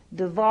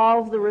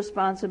 Devolve the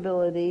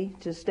responsibility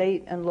to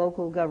state and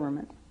local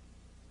government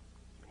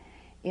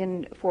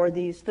for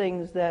these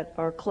things that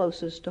are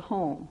closest to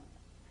home.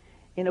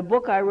 In a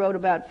book I wrote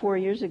about 4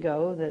 years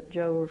ago that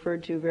Joe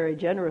referred to very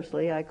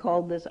generously, I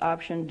called this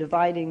option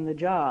dividing the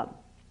job.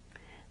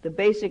 The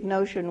basic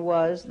notion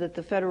was that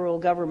the federal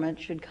government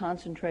should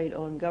concentrate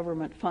on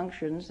government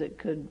functions that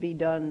could be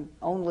done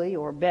only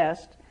or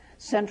best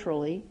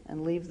centrally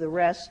and leave the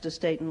rest to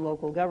state and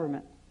local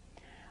government.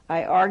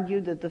 I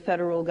argued that the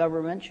federal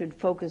government should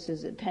focus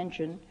its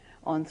attention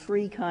on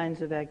three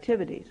kinds of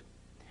activities: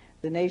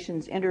 the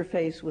nation's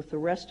interface with the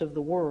rest of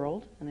the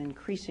world, an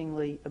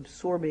increasingly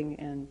absorbing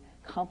and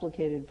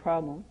complicated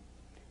problem,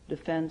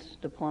 defense,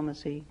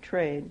 diplomacy,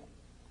 trade.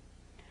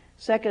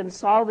 Second,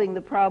 solving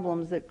the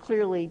problems that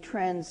clearly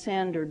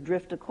transcend or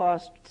drift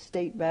across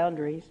state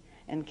boundaries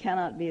and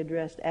cannot be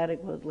addressed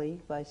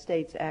adequately by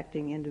states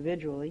acting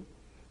individually,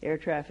 air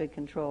traffic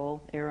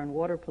control, air and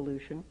water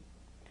pollution.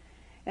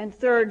 And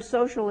third,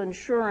 social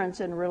insurance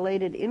and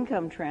related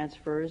income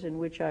transfers, in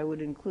which I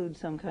would include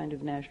some kind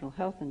of national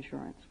health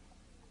insurance.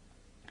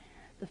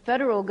 The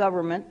federal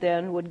government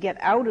then would get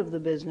out of the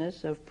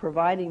business of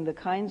providing the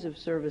kinds of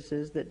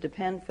services that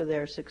depend for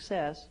their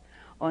success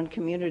on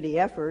community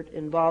effort,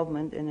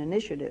 involvement, and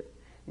initiative,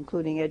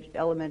 including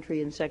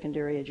elementary and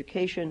secondary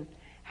education,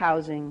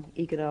 housing,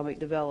 economic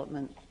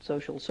development,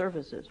 social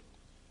services.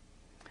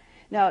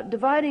 Now,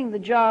 dividing the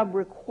job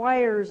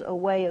requires a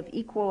way of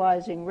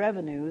equalizing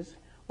revenues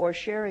or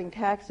sharing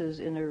taxes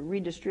in a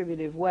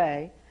redistributive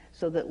way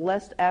so that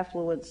less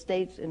affluent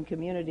states and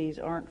communities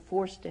aren't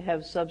forced to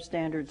have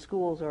substandard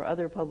schools or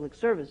other public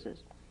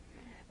services.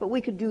 But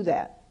we could do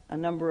that. A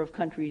number of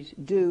countries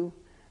do,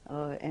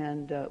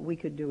 and we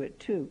could do it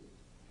too.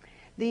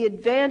 The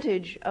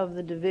advantage of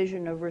the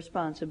division of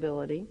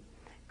responsibility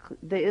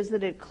is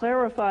that it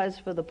clarifies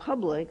for the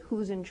public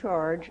who's in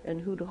charge and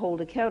who to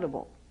hold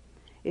accountable.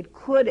 It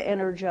could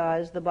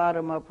energize the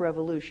bottom-up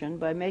revolution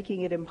by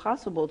making it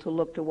impossible to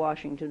look to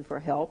Washington for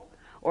help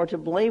or to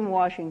blame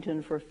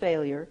Washington for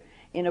failure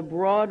in a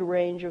broad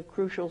range of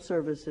crucial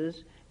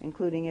services,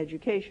 including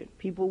education.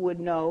 People would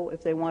know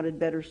if they wanted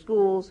better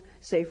schools,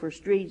 safer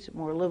streets,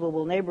 more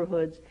livable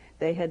neighborhoods,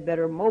 they had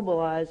better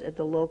mobilize at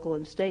the local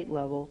and state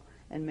level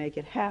and make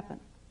it happen.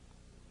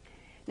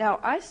 Now,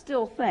 I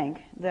still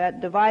think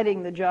that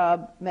dividing the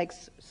job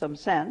makes some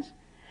sense,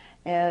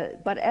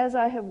 but as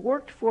I have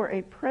worked for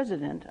a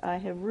president, I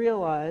have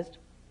realized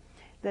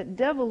that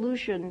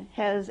devolution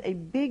has a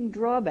big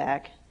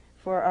drawback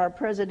for our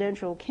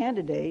presidential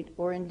candidate,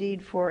 or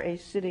indeed for a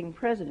sitting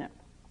president.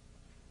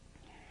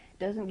 It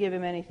doesn't give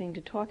him anything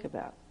to talk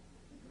about.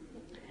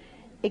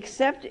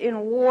 Except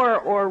in war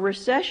or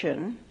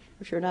recession,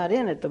 which we're not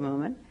in at the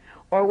moment,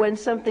 or when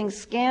something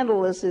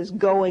scandalous is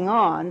going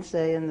on,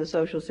 say in the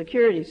Social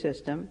Security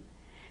system,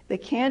 the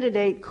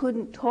candidate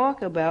couldn't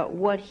talk about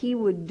what he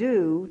would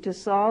do to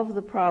solve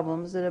the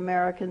problems that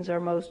Americans are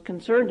most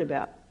concerned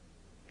about.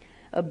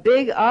 A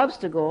big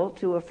obstacle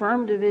to a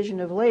firm division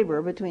of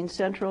labor between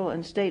central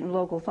and state and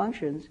local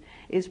functions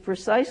is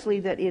precisely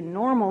that in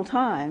normal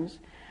times,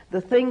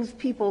 the things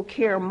people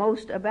care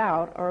most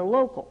about are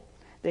local.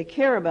 They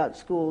care about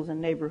schools and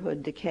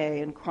neighborhood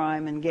decay and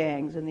crime and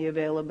gangs and the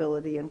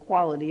availability and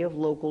quality of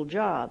local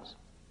jobs.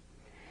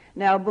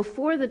 Now,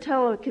 before the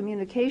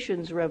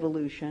telecommunications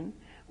revolution,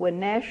 when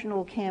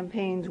national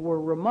campaigns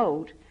were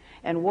remote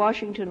and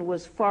Washington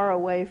was far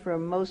away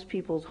from most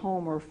people's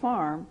home or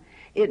farm,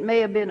 it may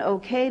have been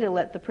okay to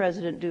let the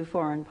president do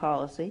foreign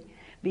policy,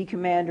 be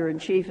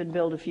commander-in-chief and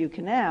build a few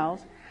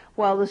canals,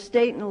 while the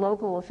state and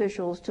local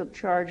officials took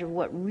charge of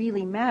what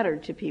really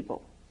mattered to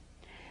people.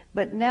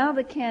 But now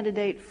the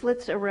candidate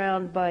flits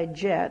around by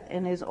jet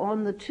and is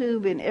on the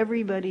tube in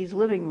everybody's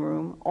living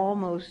room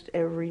almost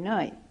every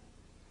night.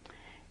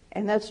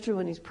 And that's true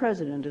when he's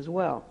president as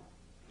well.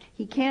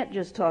 He can't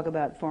just talk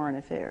about foreign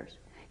affairs.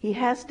 He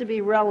has to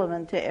be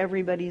relevant to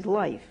everybody's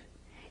life.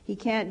 He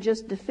can't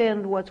just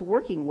defend what's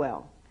working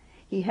well.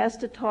 He has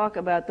to talk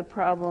about the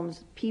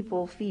problems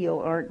people feel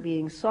aren't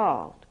being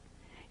solved.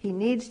 He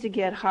needs to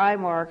get high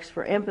marks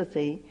for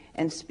empathy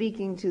and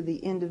speaking to the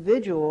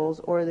individual's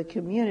or the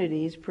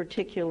community's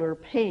particular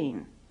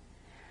pain.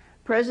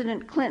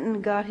 President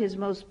Clinton got his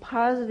most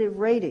positive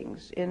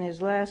ratings in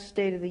his last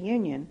State of the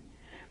Union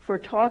for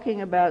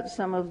talking about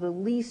some of the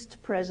least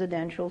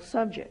presidential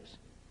subjects,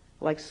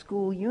 like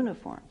school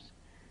uniforms.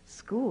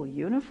 School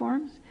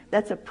uniforms?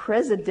 That's a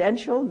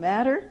presidential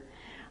matter?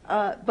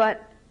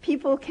 But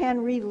people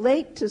can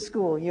relate to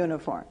school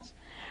uniforms.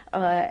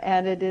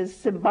 And it is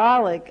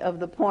symbolic of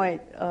the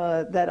point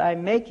that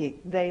I'm making.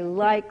 They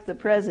like the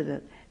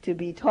president to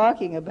be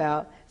talking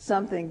about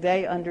something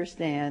they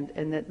understand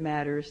and that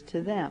matters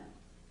to them.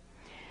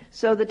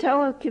 So the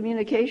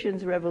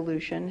telecommunications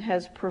revolution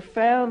has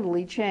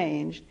profoundly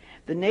changed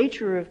the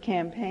nature of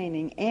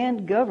campaigning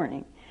and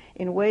governing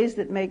in ways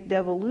that make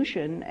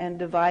devolution and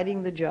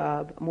dividing the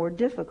job more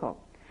difficult.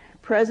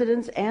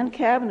 Presidents and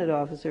cabinet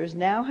officers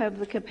now have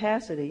the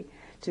capacity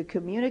to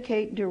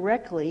communicate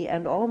directly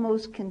and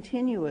almost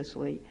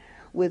continuously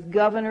with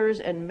governors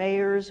and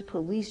mayors,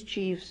 police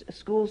chiefs,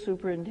 school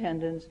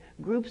superintendents,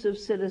 groups of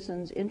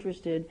citizens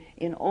interested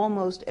in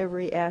almost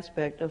every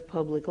aspect of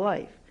public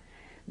life.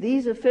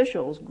 These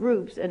officials,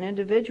 groups, and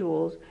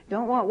individuals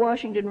don't want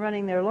Washington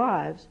running their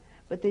lives,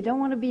 but they don't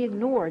want to be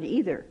ignored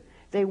either.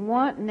 They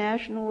want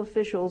national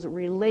officials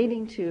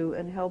relating to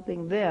and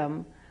helping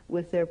them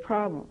with their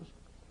problems.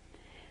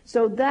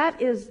 So that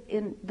is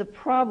in the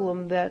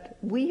problem that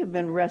we have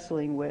been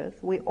wrestling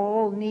with. We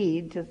all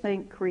need to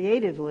think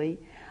creatively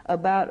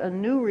about a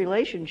new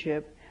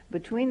relationship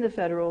between the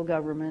federal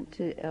government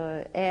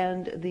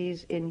and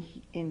these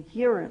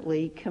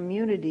inherently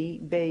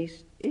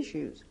community-based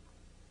issues.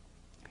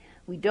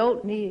 We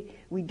don't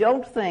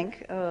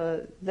think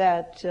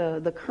that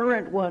the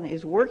current one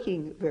is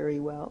working very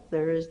well.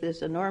 There is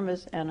this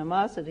enormous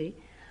animosity,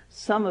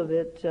 some of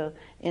it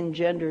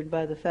engendered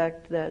by the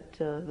fact that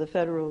the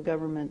federal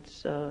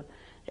government's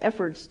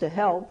efforts to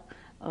help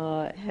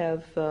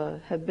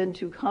have been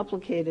too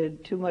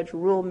complicated, too much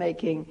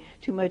rulemaking,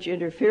 too much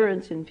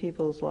interference in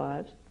people's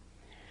lives.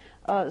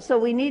 So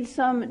we need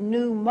some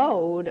new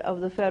mode of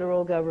the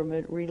federal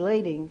government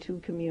relating to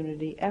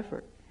community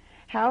effort.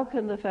 How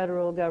can the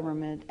federal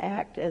government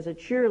act as a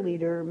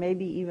cheerleader,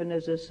 maybe even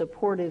as a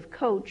supportive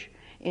coach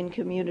in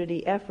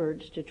community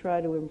efforts to try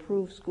to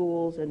improve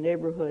schools and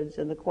neighborhoods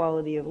and the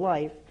quality of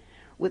life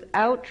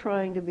without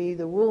trying to be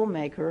the rule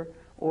maker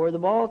or the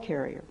ball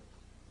carrier?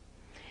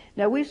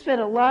 Now, we've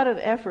spent a lot of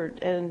effort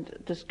and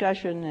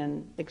discussion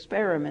and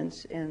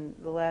experiments in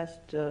the last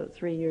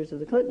 3 years of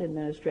the Clinton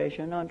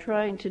administration on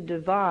trying to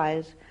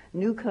devise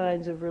new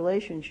kinds of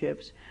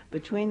relationships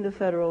between the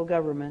federal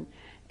government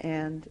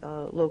and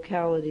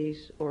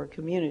localities or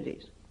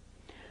communities.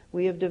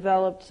 We have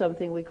developed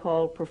something we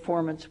call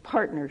performance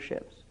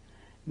partnerships,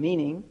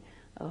 meaning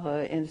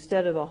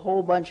instead of a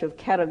whole bunch of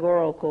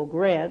categorical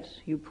grants,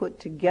 you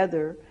put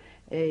together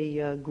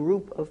a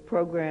group of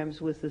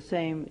programs with the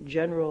same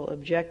general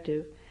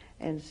objective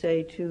and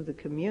say to the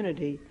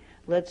community,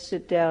 let's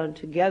sit down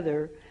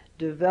together,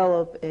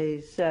 develop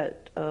a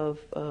set of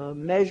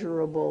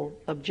measurable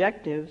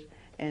objectives,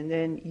 and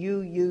then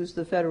you use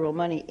the federal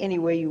money any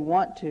way you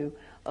want to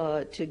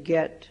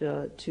get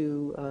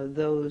to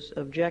those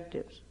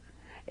objectives.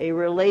 A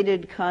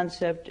related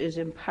concept is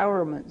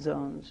empowerment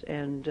zones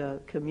and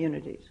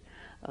communities.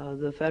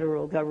 The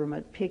federal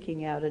government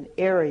picking out an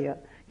area,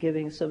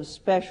 giving some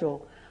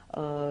special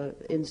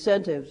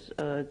incentives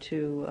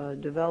to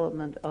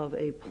development of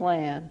a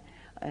plan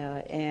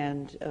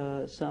and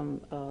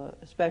some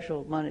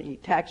special money,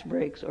 tax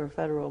breaks or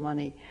federal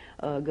money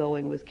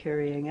going with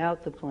carrying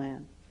out the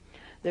plan.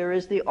 There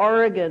is the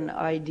Oregon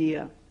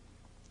idea,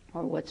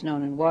 or what's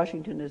known in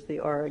Washington as the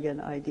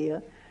Oregon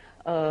idea,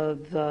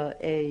 of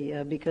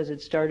because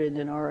it started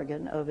in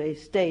Oregon, of a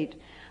state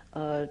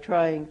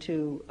trying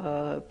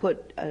to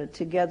put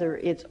together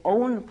its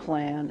own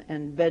plan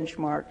and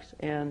benchmarks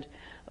and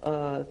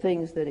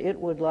things that it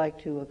would like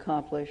to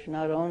accomplish,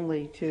 not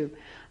only to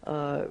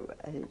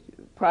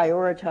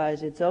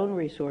prioritize its own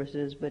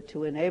resources, but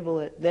to enable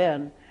it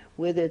then,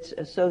 with its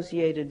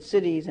associated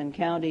cities and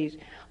counties,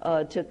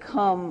 to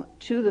come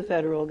to the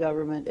federal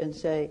government and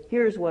say,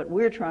 here's what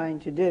we're trying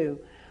to do.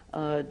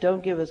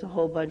 Don't give us a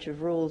whole bunch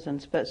of rules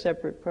and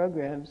separate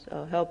programs.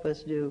 Help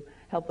us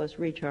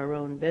reach our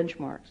own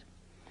benchmarks.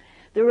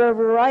 There are a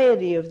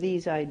variety of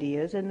these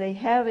ideas, and they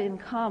have in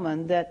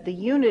common that the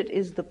unit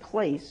is the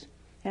place.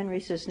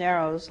 Henry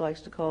Cisneros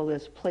likes to call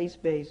this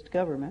place-based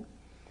government.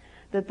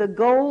 That the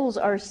goals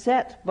are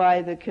set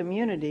by the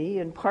community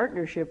in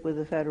partnership with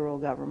the federal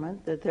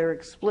government, that they're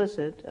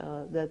explicit,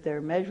 that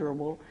they're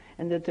measurable,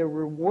 and that they're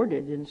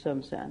rewarded in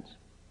some sense.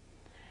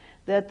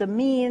 That the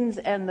means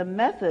and the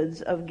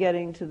methods of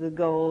getting to the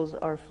goals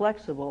are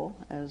flexible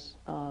as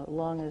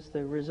long as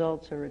the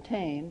results are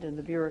attained, and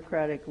the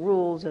bureaucratic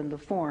rules and the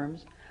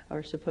forms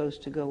are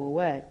supposed to go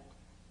away.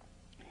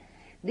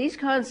 These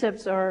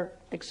concepts are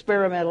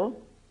experimental,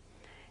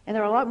 and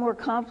they're a lot more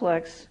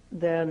complex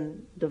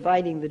than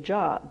dividing the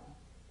job,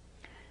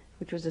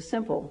 which was a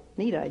simple,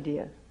 neat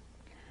idea.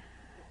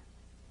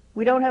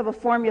 We don't have a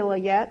formula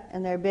yet,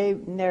 and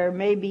there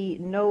may be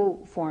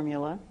no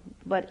formula,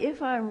 but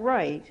if I'm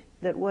right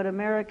that what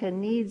America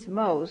needs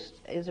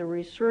most is a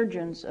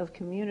resurgence of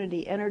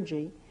community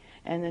energy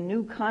and a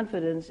new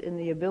confidence in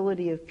the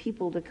ability of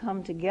people to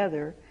come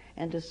together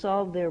and to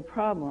solve their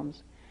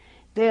problems,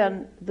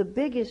 then the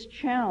biggest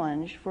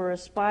challenge for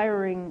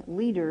aspiring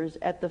leaders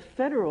at the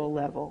federal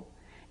level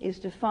is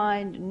to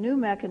find new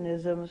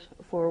mechanisms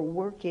for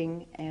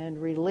working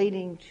and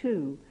relating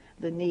to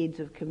the needs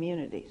of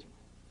communities.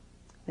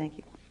 Thank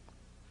you.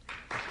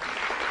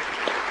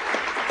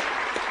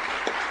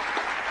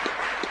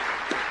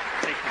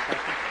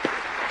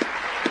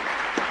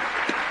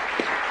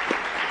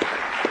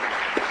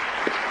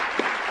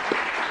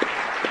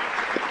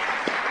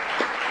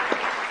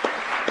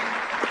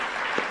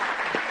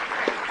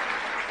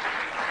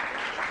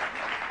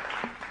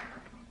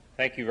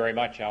 Thank you very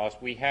much, Alice.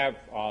 We have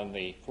on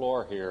the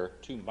floor here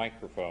 2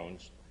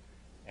 microphones,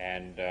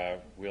 and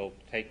we'll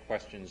take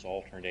questions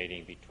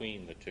alternating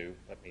between the 2.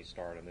 Let me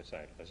start on this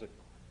side. Does it?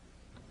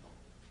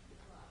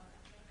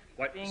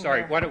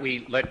 Why don't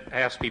we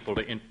ask people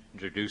to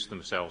introduce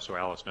themselves so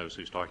Alice knows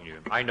who's talking to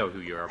them. I know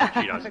who you are, but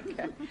she doesn't.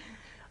 Okay.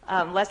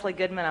 Leslie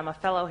Goodman. I'm a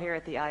fellow here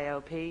at the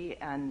IOP,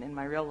 and in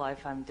my real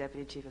life, I'm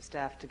Deputy Chief of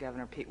Staff to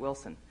Governor Pete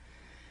Wilson.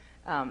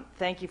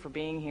 Thank you for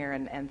being here,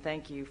 and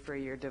thank you for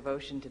your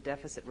devotion to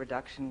deficit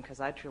reduction, because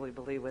I truly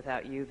believe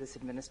without you, this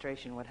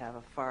administration would have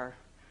a far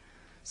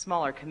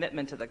smaller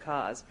commitment to the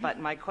cause. But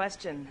my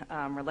question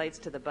relates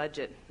to the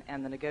budget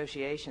and the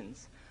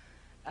negotiations.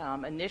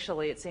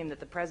 Initially, it seemed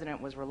that the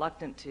President was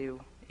reluctant to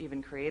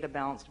even create a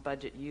balanced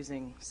budget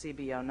using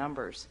CBO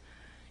numbers.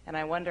 And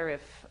I wonder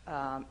if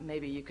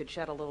maybe you could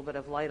shed a little bit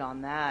of light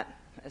on that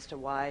as to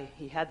why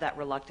he had that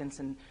reluctance,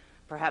 and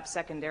perhaps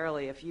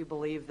secondarily, if you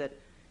believe that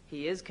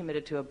he is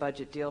committed to a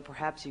budget deal,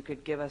 perhaps you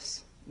could give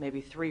us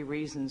maybe 3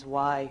 reasons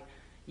why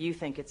you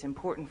think it's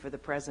important for the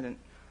President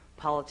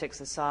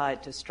politics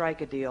aside, to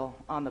strike a deal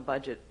on the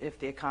budget if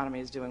the economy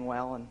is doing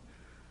well and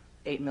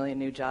 8 million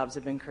new jobs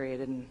have been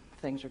created and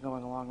things are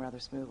going along rather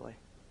smoothly?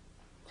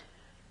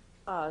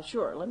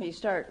 Sure. Let me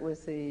start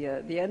with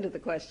the end of the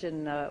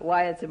question,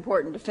 why it's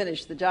important to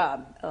finish the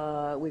job.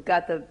 We've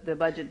got the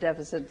budget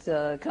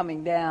deficit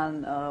coming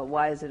down.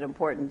 Why is it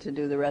important to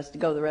do the rest, to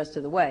go the rest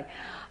of the way?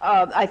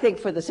 I think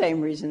for the same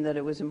reason that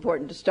it was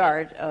important to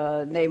start,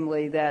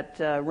 namely that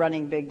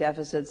running big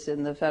deficits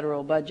in the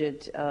federal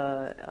budget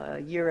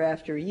year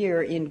after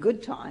year in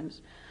good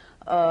times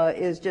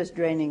is just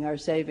draining our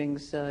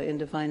savings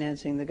into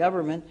financing the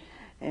government.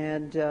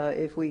 And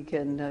if we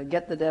can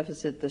get the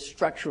deficit, the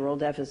structural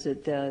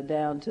deficit,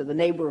 down to the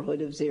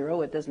neighborhood of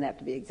zero, it doesn't have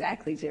to be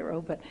exactly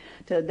zero, but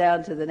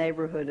down to the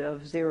neighborhood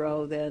of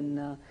zero,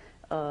 then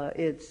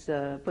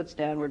it puts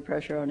downward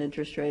pressure on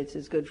interest rates.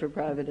 It's good for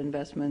private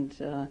investment.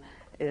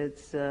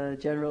 It's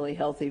generally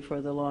healthy for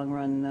the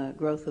long-run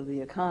growth of the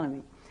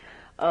economy.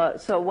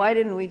 So why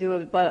didn't we do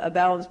a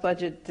balanced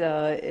budget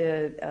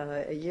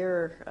a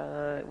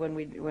year when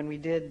we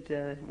did,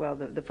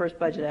 the first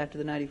budget after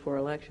the '94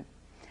 election?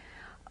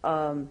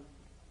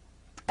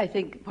 I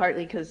think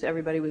partly because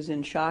everybody was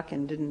in shock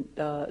and didn't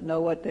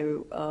know what they,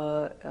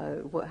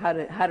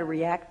 how to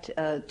react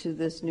to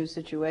this new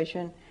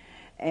situation,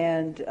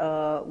 and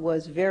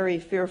was very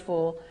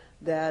fearful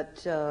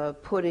that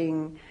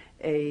putting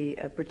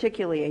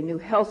particularly a new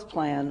health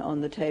plan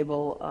on the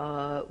table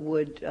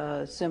would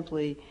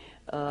simply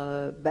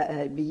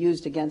be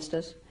used against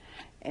us.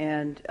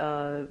 And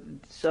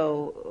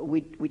so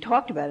we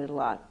talked about it a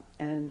lot.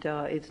 And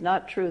it's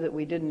not true that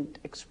we didn't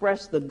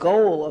express the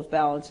goal of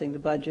balancing the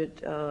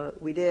budget.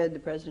 We did. The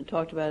President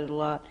talked about it a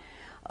lot.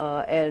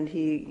 And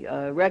he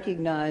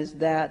recognized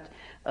that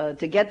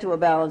to get to a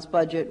balanced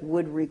budget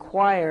would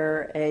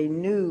require a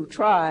new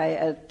try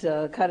at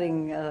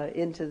cutting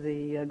into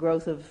the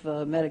growth of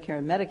Medicare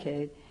and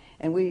Medicaid.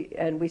 And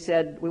we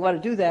said we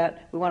want to do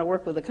that. We want to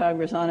work with the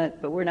Congress on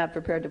it, but we're not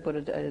prepared to put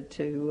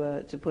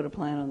a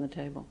plan on the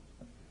table.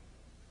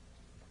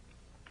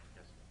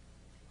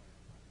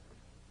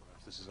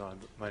 This is on.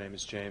 My name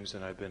is James,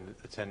 and I've been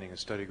attending a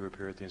study group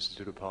here at the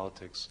Institute of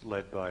Politics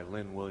led by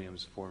Lynn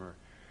Williams, former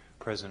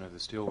president of the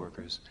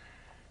Steelworkers,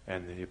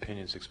 and the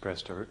opinions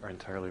expressed are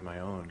entirely my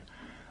own.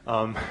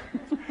 I'm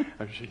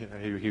sure,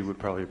 he would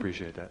probably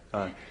appreciate that.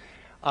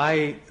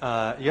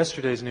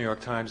 Yesterday's New York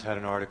Times had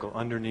an article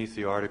underneath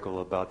the article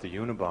about the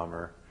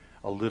Unabomber,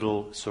 a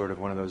little sort of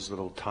one of those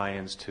little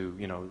tie-ins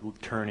to,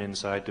 turn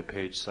inside to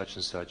page such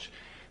and such,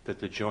 that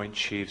the Joint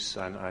Chiefs,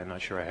 I'm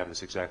not sure I have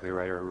this exactly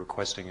right, are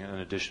requesting an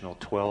additional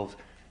 $12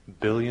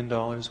 billion,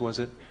 was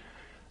it?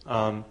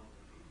 And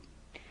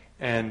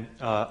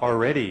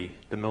already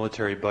the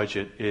military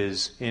budget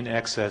is in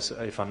excess,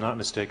 if I'm not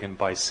mistaken,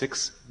 by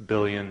 $6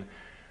 billion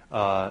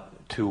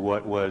to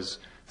what was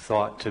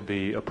thought to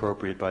be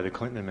appropriate by the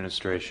Clinton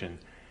administration.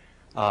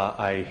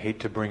 I hate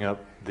to bring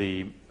up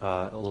the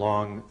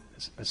long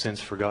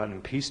since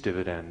forgotten peace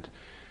dividend,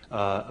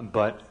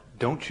 but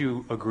don't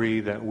you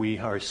agree that we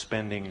are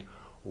spending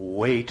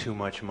way too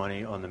much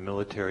money on the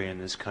military in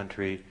this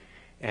country,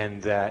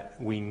 and that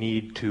we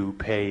need to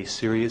pay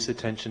serious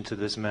attention to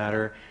this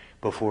matter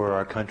before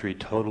our country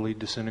totally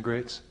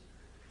disintegrates?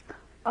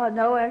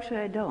 No, actually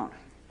I don't.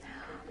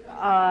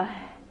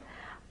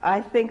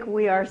 I think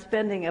we are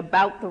spending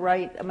about the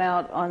right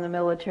amount on the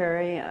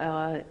military,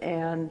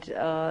 and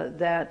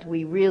that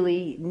we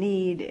really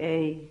need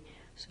a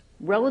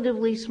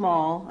relatively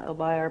small,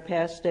 by our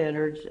past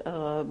standards,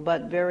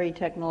 but very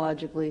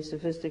technologically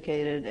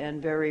sophisticated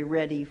and very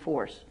ready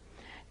force.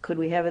 Could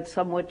we have it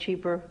somewhat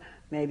cheaper?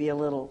 Maybe a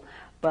little.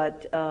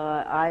 But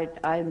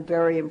I'm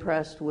very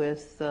impressed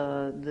with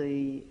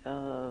the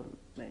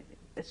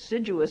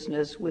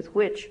assiduousness with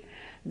which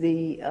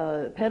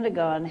the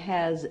Pentagon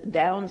has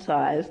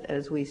downsized,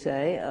 as we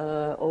say,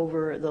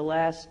 over the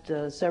last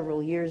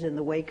several years in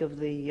the wake of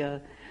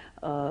the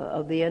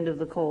end of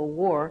the Cold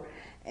War.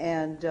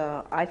 And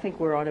I think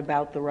we're on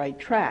about the right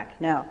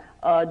track. Now,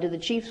 do the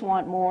chiefs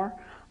want more?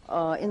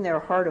 In their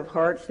heart of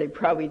hearts, they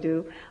probably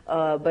do.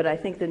 But I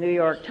think the New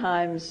York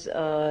Times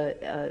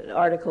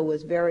article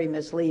was very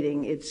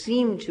misleading. It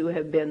seemed to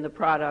have been the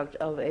product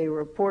of a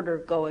reporter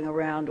going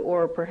around,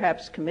 or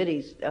perhaps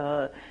committee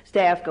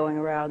staff going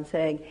around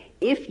saying,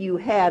 if you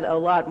had a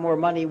lot more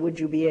money, would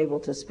you be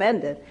able to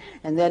spend it?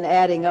 And then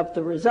adding up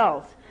the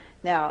results.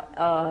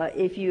 Now,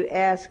 if you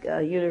ask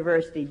a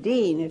university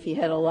dean if he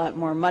had a lot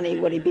more money,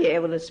 would he be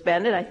able to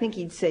spend it? I think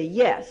he'd say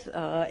yes.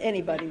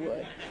 Anybody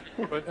would.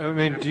 But, I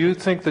mean, do you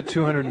think that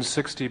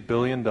 $260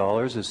 billion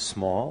is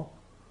small?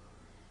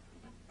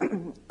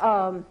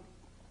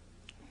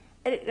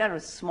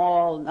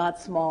 Small,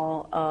 not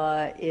small.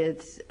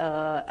 It's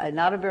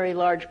not a very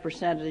large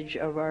percentage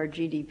of our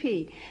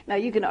GDP. Now,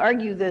 you can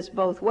argue this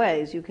both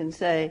ways. You can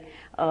say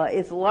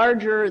it's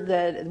larger,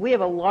 that we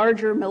have a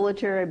larger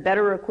military,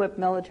 better equipped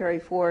military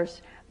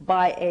force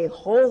by a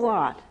whole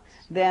lot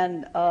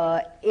than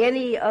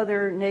any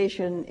other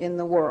nation in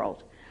the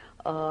world.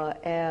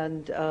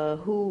 And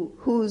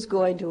who's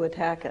going to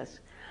attack us?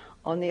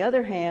 On the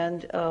other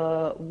hand,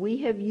 we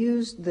have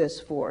used this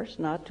force,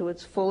 not to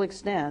its full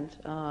extent,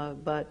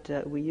 but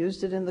we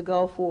used it in the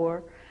Gulf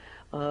War.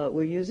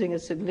 We're using a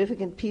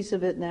significant piece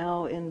of it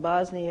now in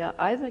Bosnia.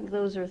 I think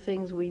those are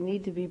things we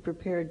need to be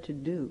prepared to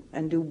do,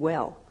 and do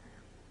well.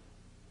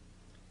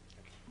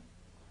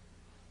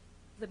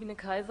 Sabine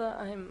Kaiser,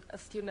 I'm a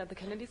student at the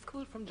Kennedy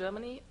School from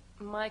Germany.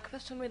 My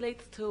question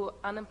relates to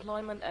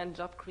unemployment and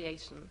job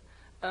creation.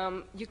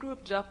 You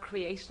group job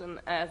creation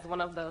as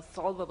one of the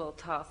solvable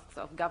tasks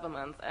of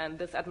governments, and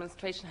this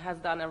administration has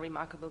done a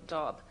remarkable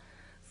job.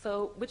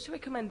 So which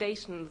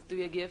recommendations do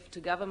you give to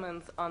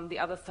governments on the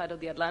other side of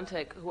the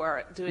Atlantic who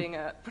are doing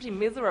a pretty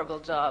miserable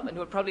job and who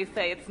would probably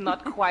say it's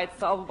not quite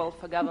solvable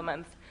for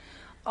governments?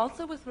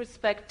 Also with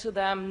respect to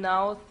them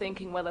now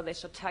thinking whether they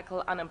should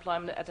tackle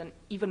unemployment at an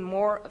even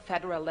more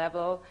federal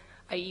level,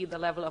 i.e. the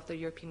level of the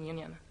European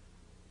Union.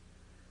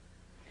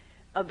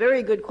 A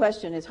very good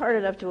question. It's hard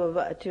enough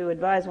to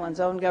advise one's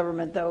own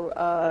government, though,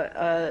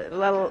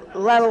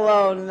 let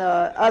alone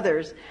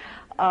others.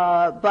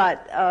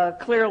 But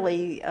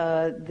clearly,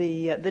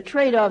 the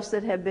trade-offs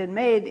that have been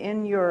made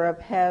in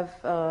Europe have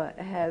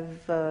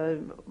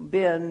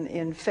been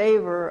in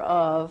favor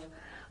of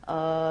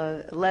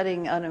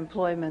letting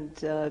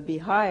unemployment be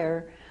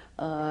higher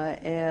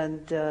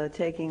and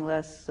taking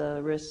less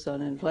risks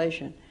on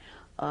inflation.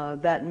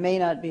 That may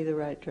not be the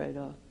right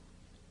trade-off.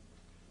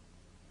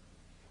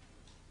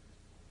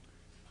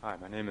 Hi,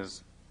 my name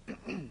is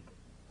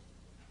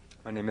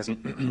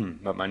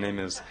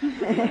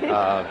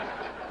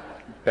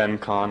Ben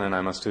Kahn, and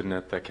I'm a student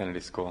at the Kennedy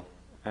School.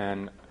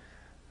 And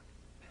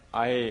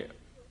I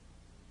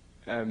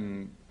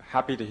am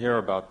happy to hear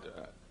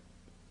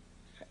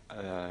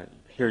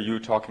you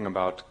talking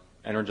about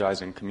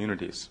energizing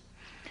communities.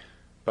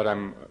 But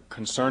I'm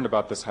concerned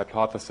about this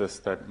hypothesis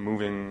that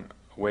moving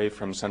away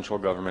from central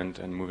government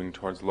and moving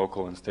towards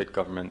local and state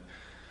government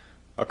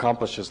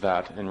accomplishes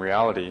that. In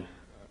reality,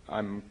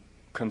 I'm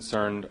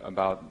concerned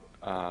about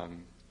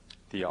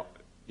the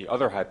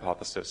other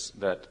hypothesis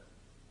that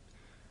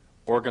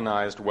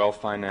organized,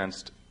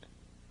 well-financed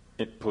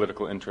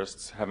political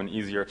interests have an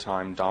easier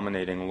time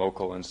dominating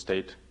local and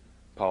state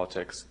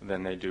politics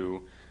than they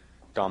do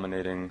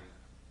dominating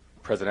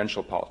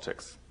presidential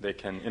politics. They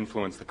can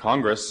influence the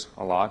Congress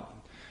a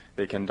lot,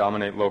 they can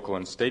dominate local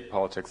and state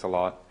politics a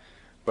lot,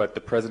 but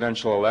the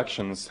presidential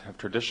elections have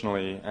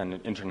traditionally, and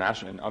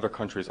internationally, in other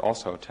countries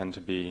also, tend to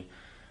be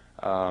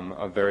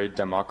a very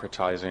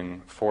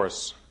democratizing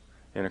force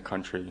in a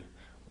country,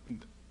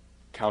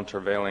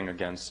 countervailing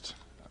against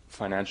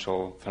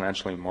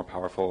financially more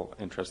powerful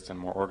interests and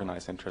more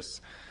organized interests.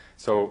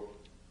 So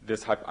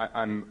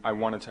I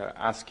wanted to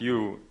ask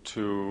you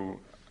to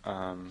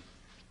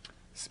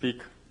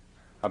speak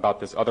about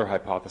this other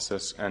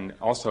hypothesis, and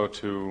also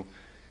to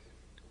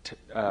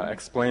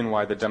explain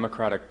why the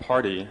Democratic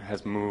Party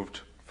has moved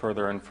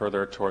further and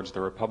further towards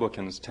the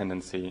Republicans'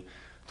 tendency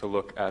to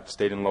look at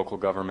state and local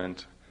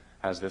government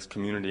as this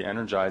community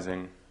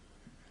energizing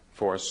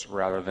force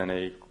rather than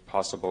a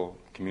possible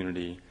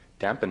community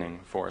dampening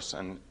force,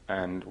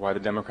 and why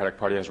the Democratic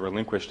Party has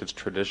relinquished its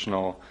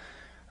traditional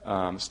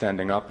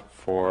standing up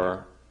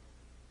for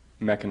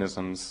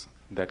mechanisms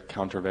that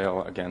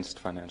countervail against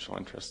financial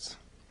interests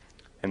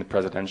in the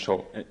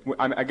presidential.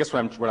 I guess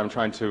what I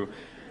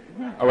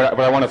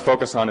want to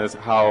focus on is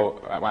how,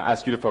 I want to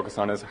ask you to focus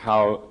on is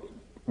how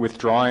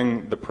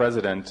withdrawing the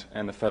president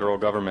and the federal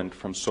government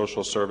from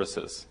social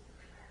services.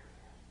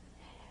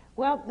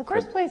 Well, in the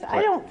first place,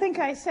 I don't think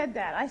I said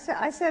that. I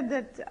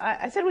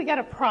said we got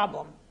a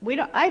problem.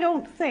 I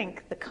don't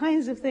think the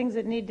kinds of things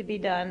that need to be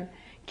done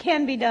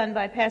can be done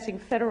by passing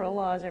federal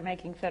laws or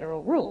making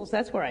federal rules.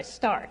 That's where I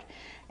start.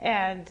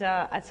 And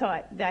so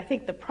I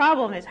think the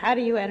problem is, how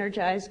do you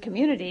energize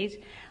communities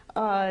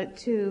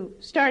to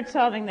start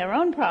solving their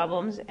own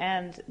problems,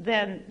 and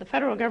then the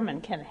federal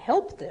government can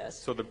help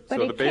this, but it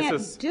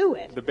can't do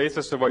it. The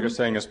basis of what you're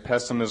saying is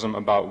pessimism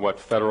about what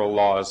federal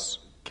laws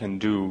can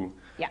do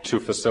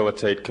to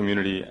facilitate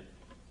community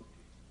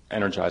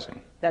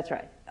energizing. That's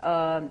right.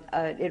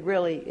 It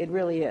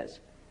really is.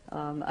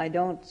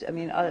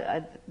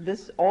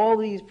 All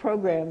these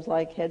programs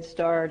like Head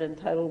Start and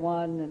Title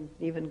I and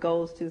even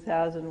Goals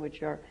 2000,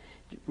 which are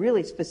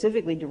really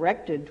specifically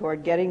directed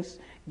toward getting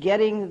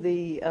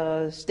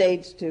the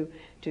states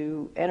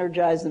to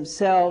energize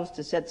themselves,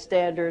 to set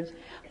standards.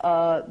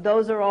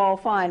 Those are all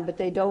fine, but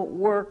they don't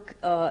work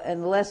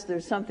unless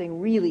there's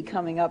something really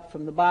coming up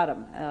from the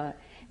bottom.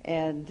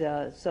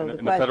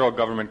 The federal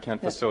government can't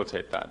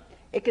facilitate that.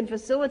 It can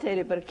facilitate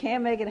it, but it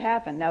can't make it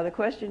happen. Now the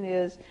question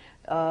is,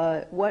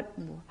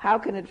 how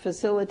can it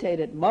facilitate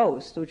it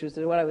most, which is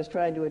what I was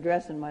trying to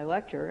address in my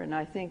lecture. And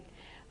I think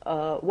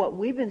what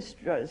we've been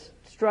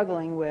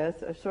struggling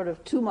with are sort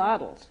of two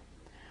models.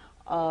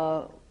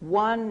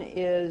 One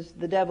is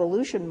the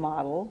devolution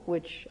model,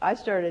 which I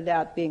started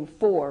out being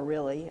for,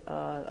 really,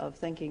 of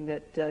thinking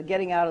that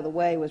getting out of the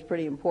way was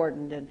pretty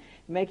important, and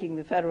making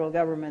the federal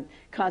government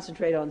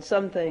concentrate on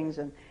some things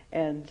and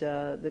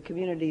the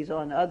communities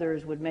on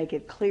others would make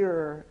it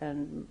clearer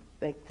and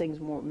make things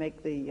more,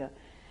 make the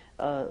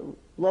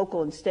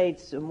local and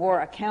states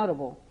more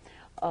accountable.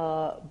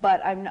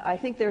 But I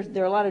think there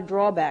are a lot of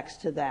drawbacks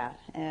to that,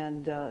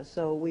 and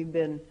so we've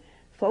been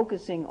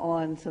focusing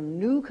on some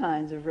new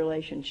kinds of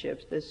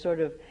relationships, this sort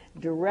of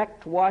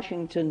direct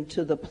Washington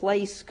to the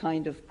place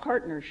kind of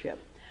partnership.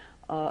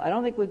 I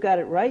don't think we've got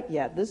it right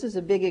yet. This is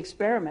a big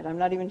experiment. I'm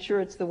not even sure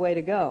it's the way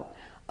to go,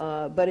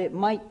 but it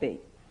might be.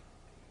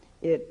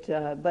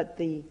 But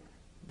the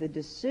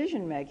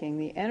decision making,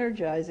 the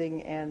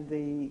energizing, and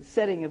the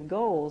setting of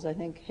goals, I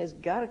think, has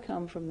got to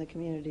come from the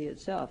community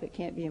itself. It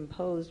can't be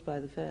imposed by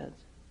the feds.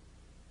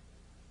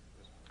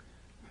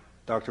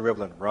 Dr.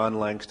 Rivlin, Ron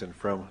Langston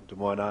from Des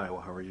Moines,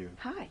 Iowa. How are you?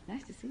 Hi,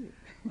 nice to see you.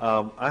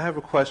 I have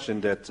a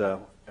question that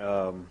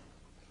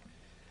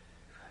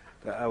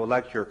I would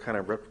like your kind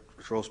of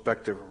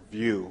retrospective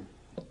view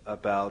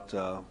about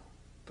the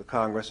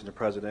Congress and the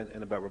President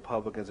and about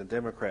Republicans and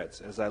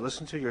Democrats. As I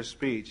listened to your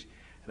speech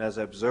and as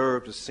I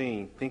observed the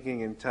scene,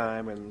 thinking in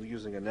time and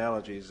using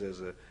analogies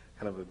as a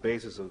kind of a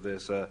basis of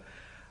this,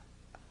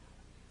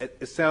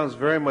 it sounds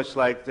very much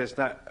like there's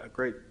not a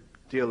great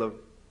deal of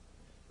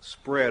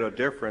spread or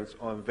difference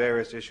on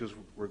various issues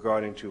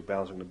regarding to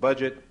balancing the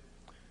budget,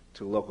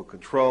 to local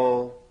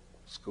control,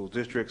 school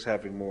districts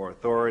having more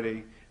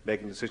authority,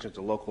 making decisions at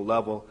the local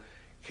level.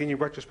 Can you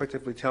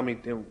retrospectively tell me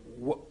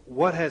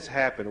what has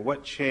happened,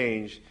 what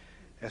changed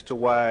as to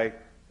why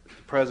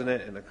the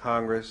President and the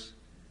Congress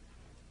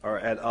are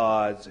at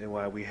odds and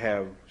why we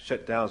have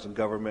shutdowns in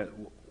government?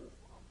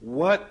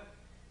 What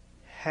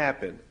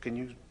happened? Can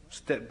you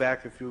step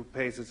back a few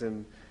paces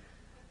and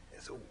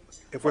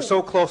if we're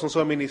so close on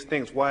so many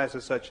things, why is there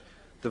such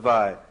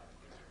divide?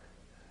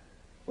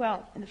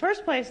 Well, in the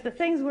first place, the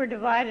things we're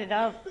divided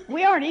of,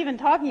 we aren't even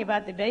talking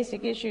about the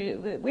basic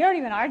issue. We aren't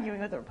even arguing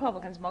with the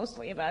Republicans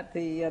mostly about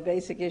The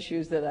basic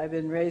issues that I've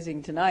been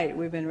raising tonight,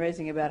 we've been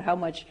raising about how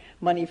much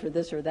money for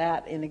this or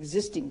that in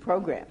existing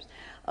programs.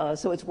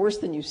 So it's worse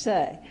than you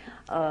say,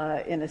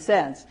 in a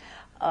sense.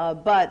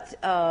 But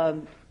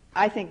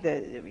I think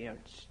that,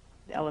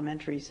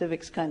 elementary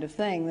civics kind of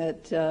thing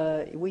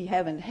that we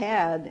haven't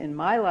had in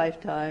my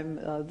lifetime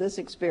this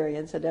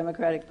experience, a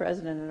Democratic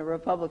president and a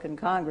Republican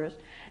Congress,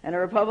 and a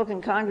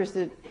Republican Congress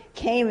that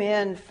came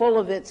in full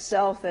of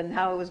itself and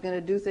how it was going to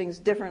do things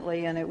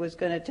differently and it was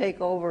going to take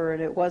over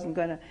and it wasn't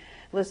going to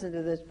listen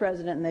to this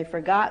president, and they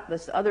forgot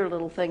this other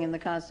little thing in the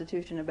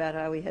Constitution about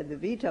how we had the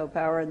veto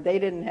power and they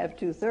didn't have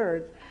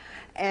 2/3.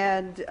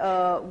 And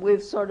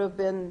we've sort of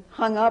been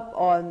hung up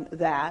on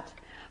that,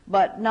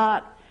 but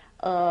not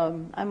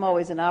I'm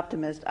always an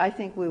optimist. I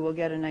think we will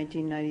get a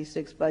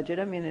 1996 budget.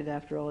 I mean,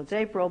 after all, it's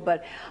April,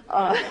 but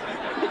I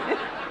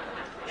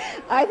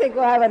think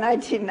we'll have a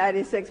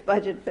 1996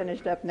 budget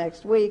finished up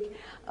next week.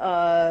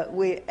 I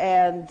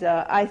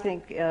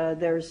think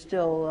there's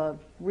still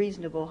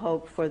reasonable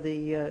hope for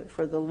the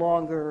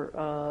longer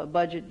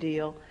budget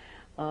deal.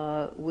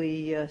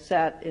 We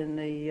sat in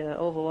the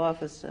Oval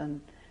Office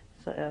and.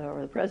 Or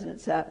the president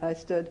sat, I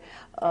stood,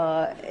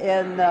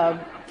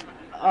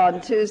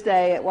 on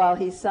Tuesday while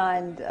he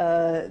signed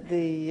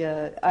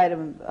the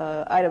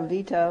item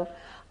veto.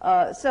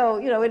 So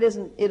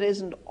it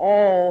isn't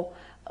all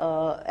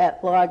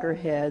at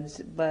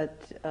loggerheads, but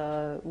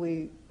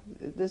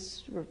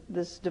this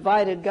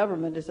divided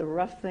government is a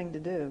rough thing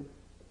to do.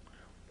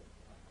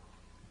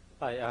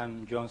 Hi,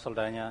 I'm Joan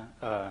Saldana,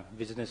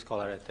 visiting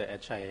scholar at the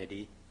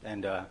HIAD,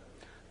 and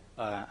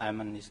I'm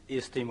an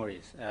East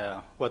Timorese.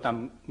 What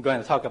I'm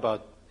going to talk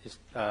about is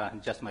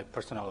just my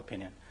personal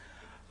opinion.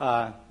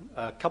 A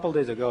couple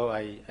days ago,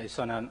 I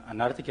saw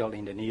an article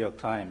in the New York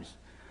Times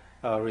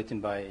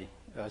written by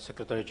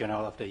Secretary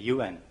General of the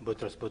UN,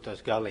 Boutros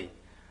Boutros-Ghali,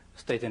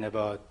 stating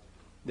about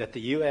that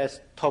the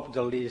U.S. topped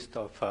the list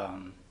of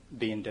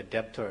being the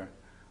debtor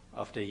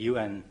of the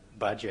UN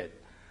budget.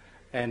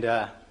 And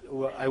I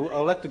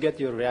would like to get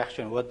your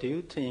reaction. What do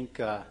you think?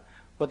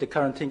 What the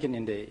current thinking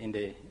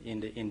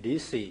in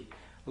D.C.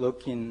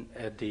 looking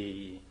at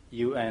the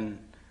UN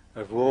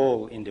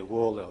role in the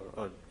world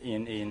or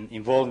in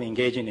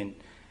engaging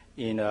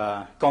in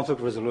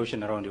conflict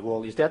resolution around the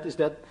world? Is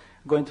that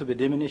going to be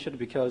diminished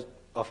because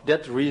of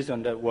that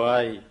reason that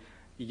why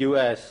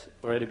U.S.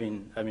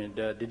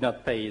 did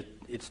not pay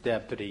its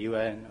debt to the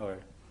UN? Or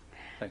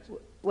thanks.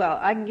 Well,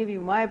 I can give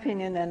you my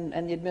opinion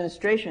and the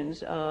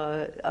administration's.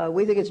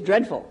 We think it's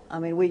dreadful. I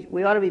mean,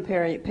 we ought to be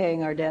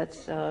paying our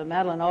debts.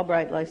 Madeleine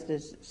Albright likes to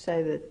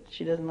say that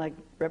she doesn't like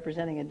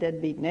representing a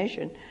deadbeat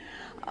nation,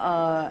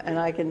 and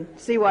I can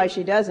see why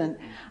she doesn't.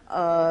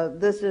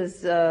 This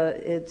is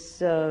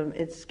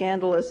it's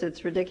scandalous.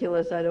 It's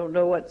ridiculous. I don't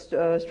know what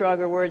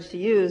stronger words to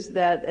use.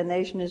 That a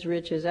nation as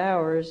rich as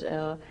ours,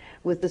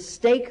 with the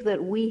stake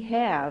that we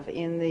have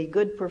in the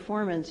good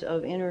performance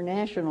of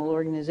international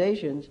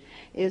organizations,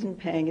 isn't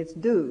paying its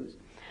dues.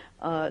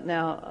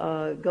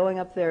 Now, going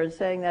up there and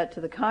saying that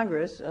to the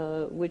Congress,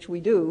 which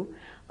we do,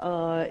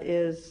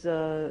 is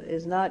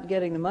not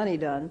getting the money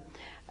done.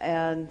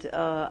 And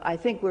I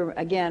think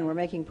we're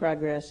making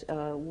progress.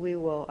 We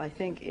will, I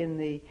think, in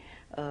the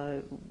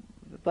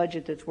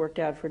budget that's worked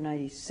out for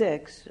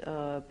 '96,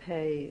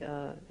 pay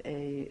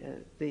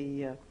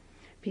the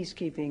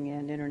peacekeeping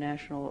and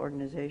international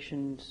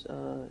organizations'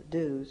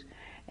 dues.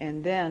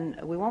 And then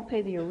we won't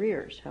pay the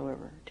arrears,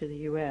 however, to the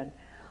UN.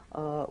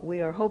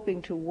 We are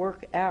hoping to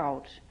work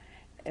out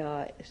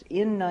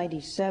in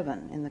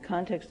 97, in the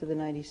context of the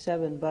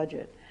 97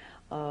 budget,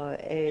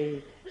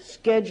 a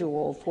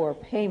schedule for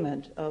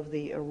payment of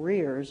the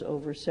arrears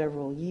over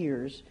several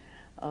years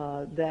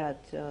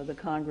that the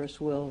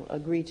Congress will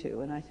agree to.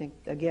 And I think,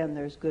 again,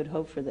 there's good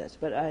hope for this.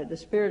 But the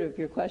spirit of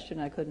your question,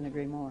 I couldn't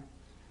agree more.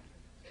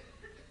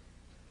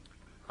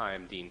 Hi,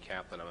 I'm Dean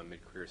Kaplan. I'm a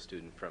mid-career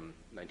student from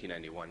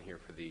 1991 here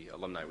for the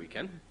Alumni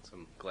Weekend, so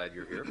I'm glad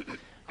you're here.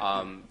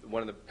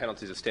 One of the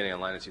penalties of standing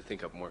online is you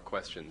think up more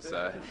questions. Take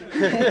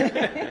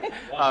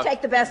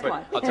the best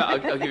one.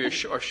 I'll give you a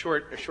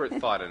short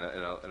thought and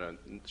a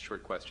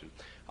short question.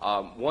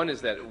 One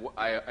is that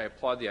I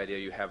applaud the idea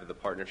you have of the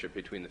partnership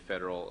between the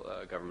federal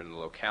government and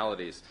the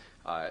localities.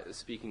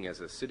 Speaking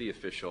as a city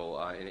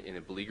official in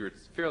a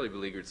fairly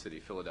beleaguered city,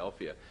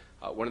 Philadelphia,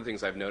 one of the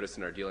things I've noticed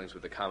in our dealings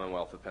with the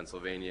Commonwealth of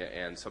Pennsylvania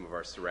and some of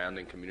our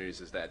surrounding communities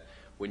is that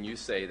when you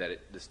say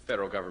that the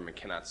federal government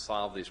cannot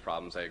solve these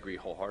problems, I agree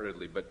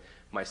wholeheartedly, but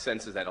my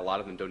sense is that a lot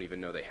of them don't even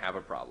know they have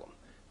a problem.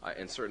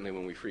 And certainly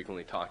when we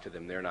frequently talk to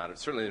them, they're not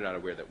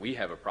aware that we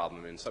have a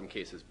problem. In some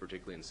cases,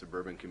 particularly in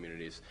suburban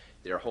communities,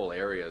 there are whole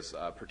areas,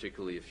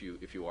 particularly if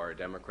you are a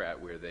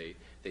Democrat, where they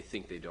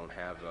think they don't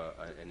have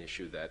an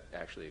issue that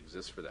actually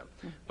exists for them.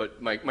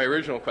 But my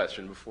original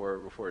question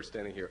before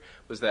standing here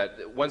was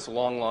that once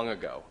long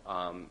ago,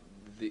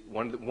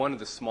 one of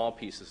the small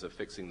pieces of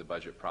fixing the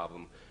budget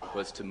problem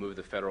was to move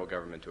the federal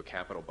government to a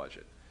capital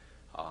budget.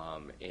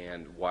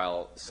 And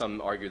while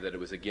some argue that it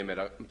was a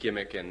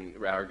gimmick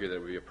and argue that it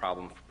would be a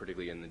problem,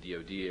 particularly in the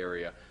DoD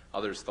area,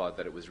 others thought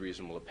that it was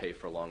reasonable to pay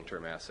for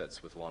long-term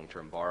assets with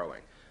long-term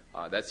borrowing.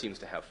 That seems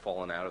to have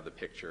fallen out of the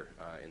picture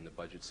in the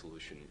budget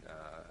solution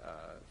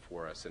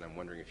for us, and I'm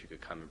wondering if you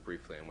could comment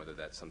briefly on whether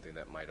that's something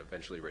that might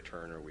eventually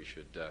return, or we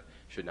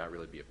should not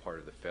really be a part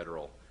of the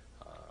federal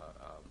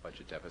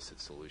budget deficit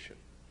solution.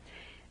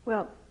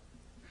 Well,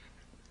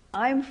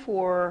 I'm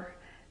for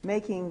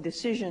making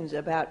decisions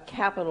about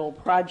capital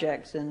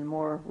projects in a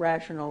more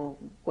rational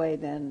way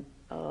than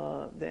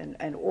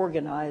an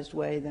organized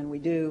way than we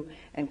do,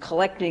 and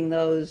collecting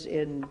those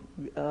in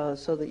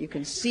so that you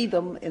can see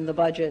them in the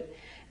budget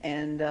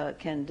and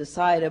can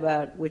decide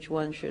about which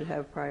ones should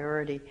have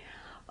priority.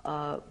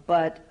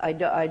 But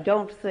I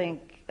don't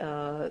think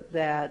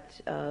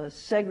that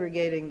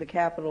segregating the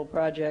capital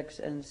projects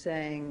and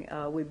saying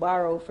we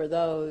borrow for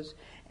those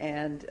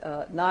and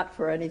not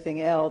for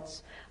anything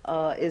else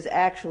is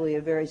actually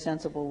a very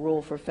sensible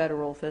rule for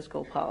federal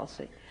fiscal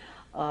policy.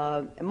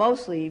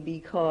 Mostly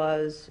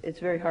because it's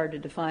very hard to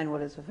define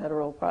what is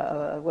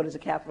a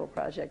capital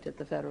project at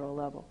the federal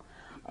level.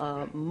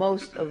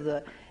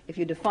 If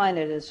you define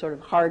it as sort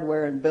of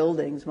hardware and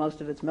buildings,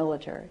 most of it's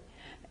military.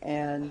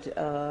 And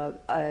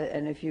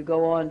if you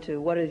go on to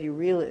what is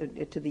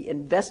to the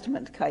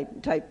investment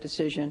type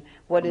decision,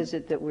 what is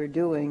it that we're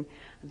doing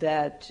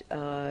that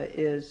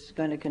is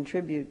going to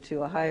contribute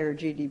to a higher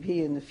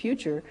GDP in the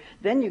future,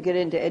 then you get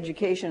into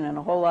education and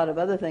a whole lot of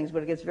other things,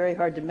 but it gets very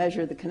hard to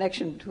measure the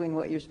connection between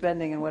what you're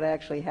spending and what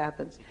actually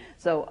happens.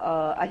 So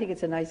I think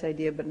it's a nice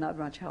idea, but not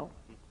much help.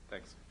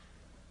 Thanks.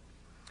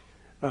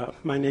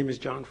 My name is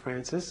John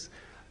Francis.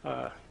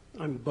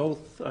 I'm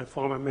both a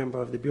former member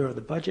of the Bureau of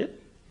the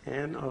Budget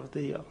and of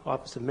the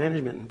Office of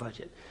Management and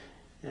Budget.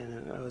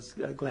 And I was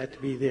glad to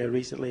be there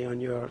recently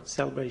on your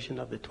celebration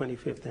of the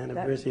 25th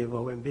anniversary of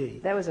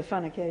OMB. That was a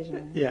fun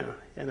occasion. Yeah,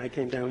 and I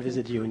came down and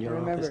visited you in your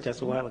office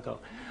just a while ago.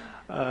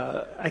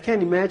 I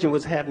can't imagine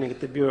what's happening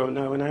at the Bureau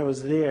now. When I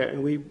was there,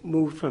 and we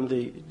moved from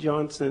the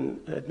Johnson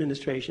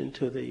administration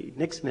to the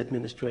Nixon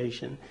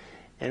administration,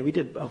 and we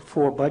did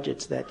 4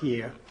 budgets that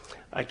year.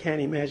 I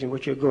can't imagine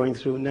what you're going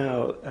through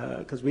now,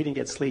 because we didn't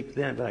get sleep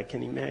then, but I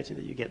can imagine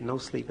that you get no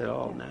sleep at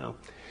all now.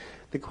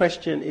 The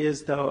question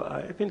is, though,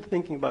 I've been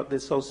thinking about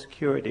this Social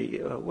Security.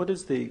 What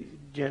is the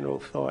general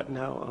thought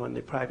now on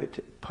the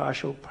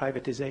partial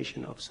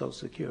privatization of Social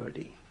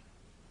Security?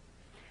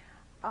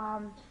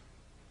 Well,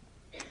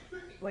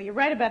 you're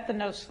right about the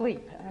no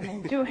sleep. I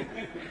mean,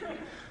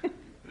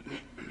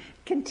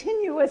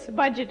 continuous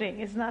budgeting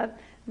is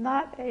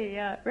not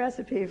a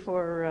recipe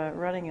for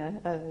running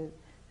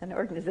an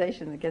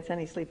organization that gets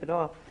any sleep at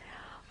all.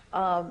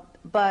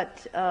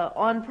 But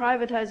on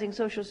privatizing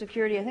Social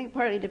Security, I think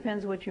partly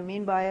depends what you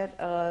mean by it.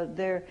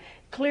 There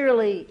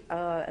clearly,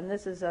 and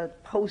this is a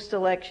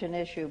post-election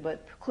issue,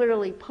 but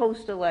clearly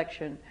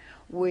post-election,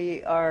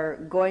 we are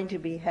going to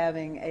be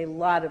having a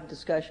lot of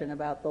discussion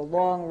about the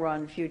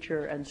long-run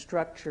future and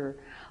structure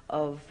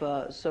of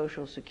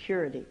Social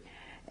Security.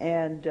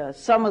 And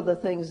some of the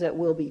things that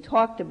will be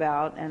talked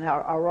about and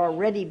are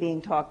already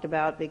being talked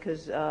about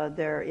because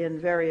they're in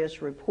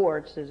various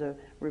reports. There's a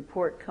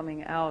report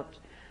coming out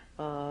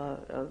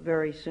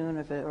very soon,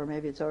 or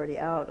maybe it's already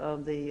out,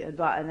 of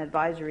an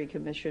advisory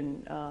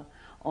commission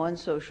on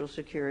Social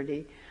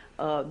Security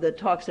that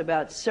talks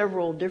about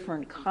several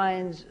different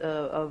kinds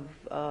of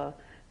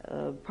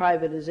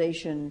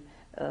privatization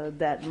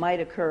that might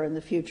occur in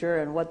the future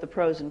and what the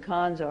pros and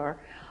cons are.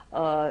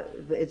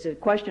 It's a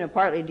question of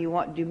partly, do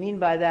you mean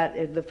by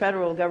that the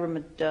federal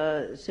government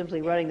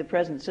simply running the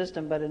present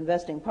system but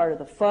investing part of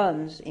the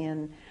funds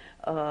in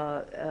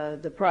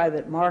the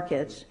private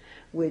markets,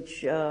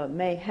 which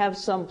may have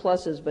some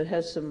pluses but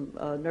has some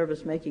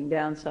nervous-making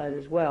downside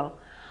as well?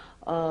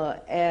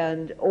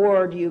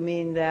 Or do you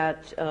mean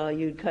that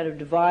you'd kind of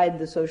divide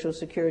the Social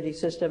Security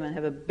system and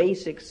have a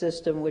basic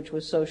system which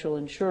was social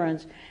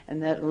insurance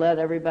and that let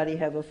everybody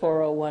have a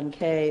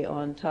 401k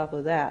on top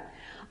of that?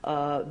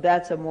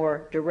 That's a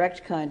more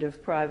direct kind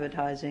of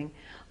privatizing.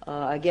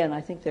 Again, I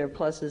think there are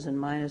pluses and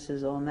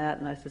minuses on that,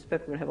 and I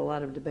suspect we're going to have a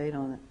lot of debate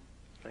on it.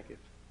 Thank you.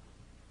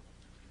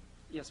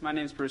 Yes, my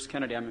name is Bruce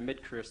Kennedy. I'm a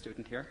mid-career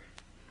student here.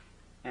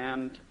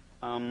 And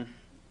on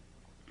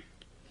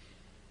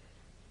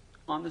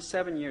the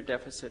 7-year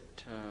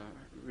deficit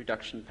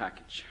reduction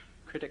package,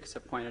 critics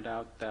have pointed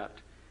out that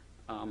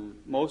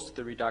most of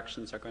the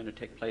reductions are going to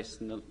take place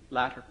in the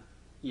latter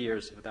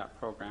years of that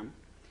program.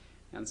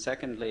 And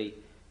secondly,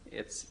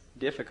 it's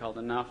difficult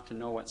enough to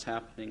know what's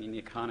happening in the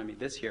economy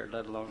this year,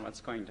 let alone what's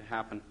going to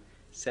happen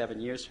 7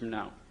 years from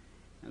now.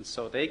 And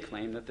so they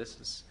claim that this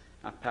is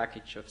a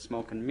package of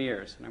smoke and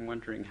mirrors, and I'm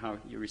wondering how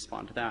you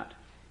respond to that.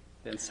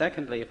 Then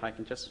secondly, if I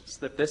can just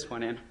slip this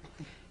one in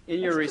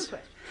your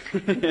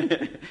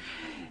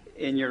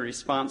in your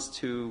response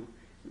to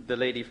the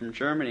lady from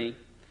Germany,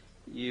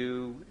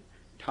 you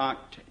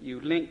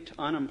linked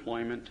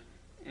unemployment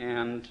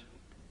and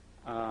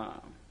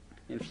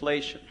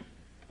inflation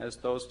as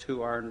those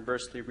two are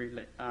inversely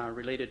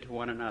related to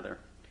one another.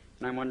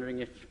 And I'm wondering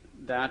if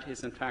that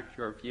is in fact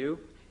your view,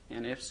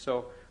 and if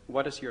so,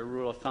 what is your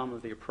rule of thumb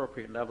of the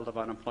appropriate level of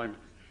unemployment?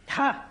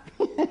 Ha!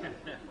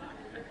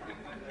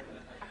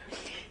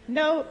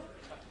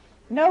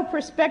 No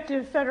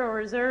prospective Federal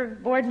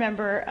Reserve board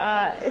member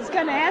is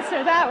going to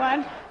answer that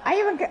one.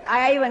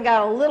 I even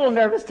got a little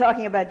nervous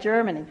talking about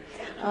Germany.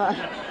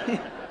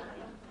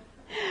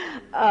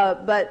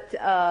 But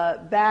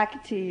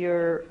back to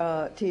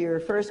your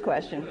first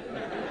question.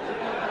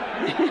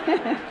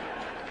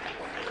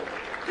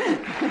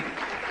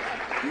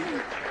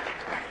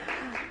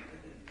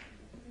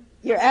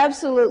 You're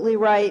absolutely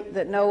right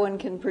that no one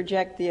can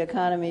project the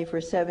economy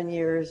for 7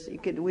 years.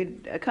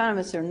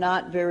 Economists are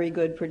not very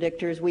good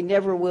predictors. We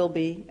never will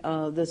be.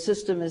 The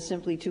system is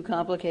simply too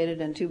complicated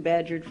and too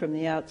badgered from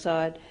the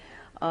outside.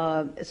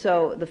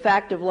 So the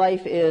fact of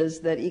life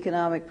is that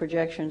economic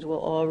projections will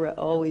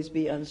always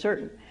be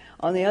uncertain.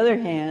 On the other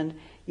hand,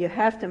 you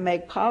have to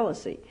make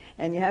policy,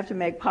 and you have to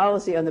make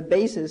policy on the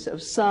basis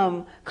of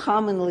some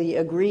commonly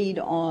agreed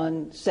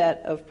on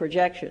set of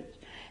projections.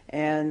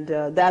 And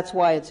that's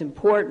why it's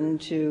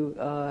important to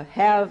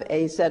have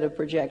a set of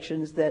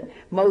projections that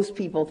most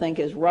people think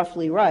is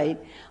roughly right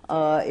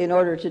in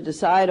order to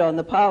decide on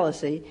the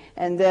policy.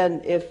 And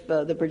then if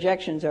the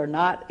projections are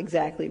not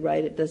exactly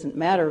right, it doesn't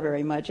matter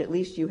very much. At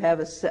least you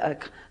have a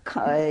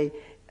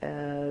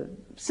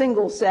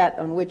single set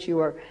on which you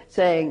are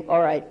saying,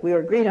 all right, we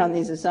agreed on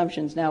these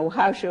assumptions. Now,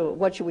 what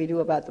should we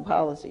do about the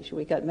policy? Should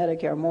we cut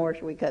Medicare more?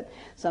 Should we cut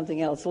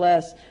something else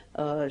less?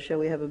 Shall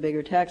we have a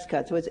bigger tax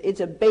cut? So it's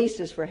a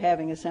basis for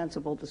having a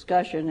sensible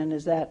discussion, and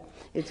it's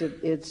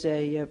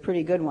a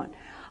pretty good one.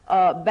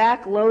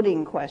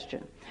 Backloading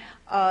question.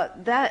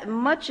 That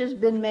much has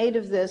been made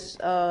of this,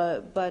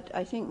 but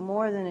I think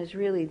more than is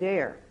really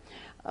there.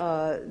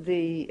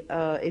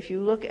 If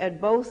you look at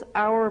both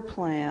our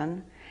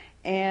plan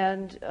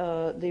and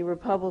the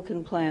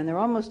Republican plan, they're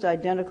almost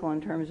identical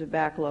in terms of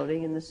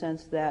backloading, in the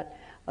sense that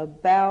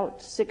about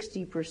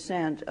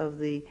 60% of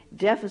the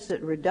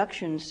deficit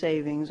reduction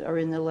savings are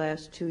in the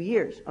last 2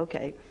 years.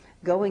 Okay,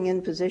 going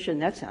in position,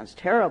 that sounds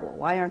terrible.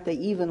 Why aren't they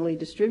evenly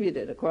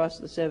distributed across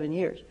the 7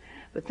 years?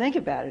 But think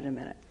about it a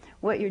minute.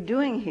 What you're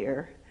doing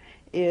here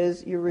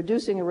is you're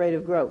reducing a rate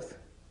of growth.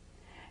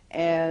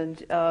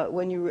 And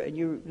when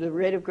the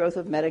rate of growth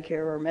of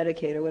Medicare or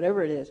Medicaid or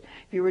whatever it is,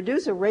 if you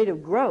reduce a rate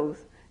of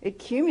growth, it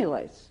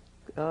accumulates,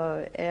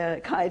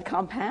 it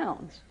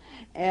compounds.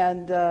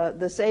 And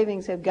the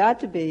savings have got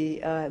to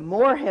be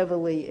more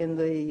heavily in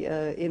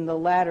the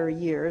latter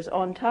years,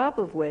 on top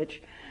of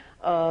which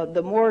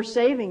the more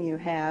saving you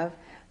have,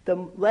 the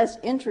less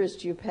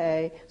interest you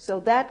pay, so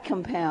that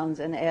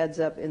compounds and adds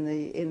up in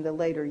the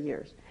later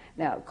years.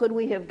 Now, could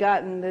we have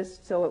gotten this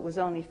so it was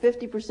only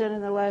 50%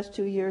 in the last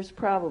 2 years?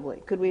 Probably.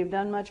 Could we have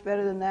done much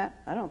better than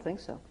that? I don't think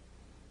so.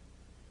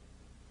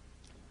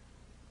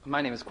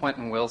 My name is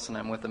Quentin Wilson.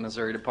 I'm with the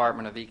Missouri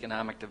Department of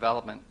Economic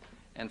Development.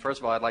 And first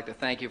of all, I'd like to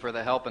thank you for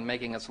the help in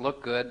making us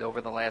look good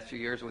over the last few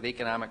years with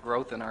economic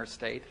growth in our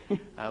state.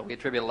 We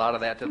attribute a lot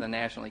of that to the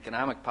national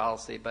economic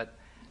policy, but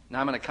now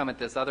I'm going to come at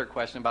this other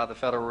question about the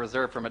Federal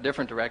Reserve from a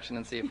different direction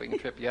and see if we can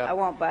trip you up. I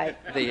won't bite.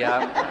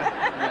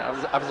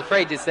 I was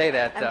afraid you'd say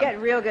that. I'm getting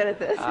real good at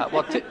this.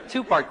 Well,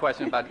 two-part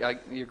question about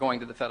you're going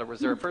to the Federal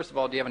Reserve. First of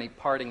all, do you have any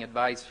parting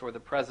advice for the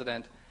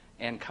President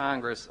and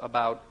Congress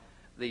about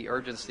the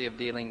urgency of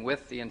dealing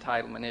with the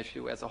entitlement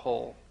issue as a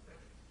whole?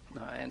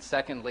 And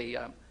secondly,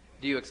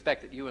 do you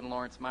expect that you and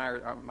Lawrence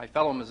Meyer, my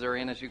fellow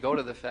Missourian, as you go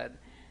to the Fed,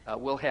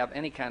 will have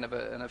any kind of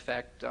an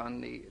effect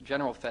on the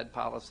general Fed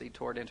policy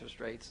toward interest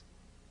rates?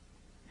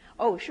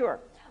 Oh, sure.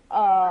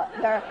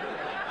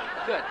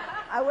 Good.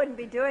 I wouldn't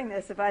be doing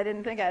this if I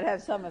didn't think I'd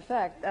have some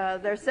effect.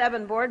 There are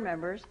 7 board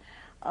members.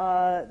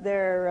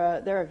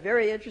 They're a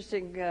very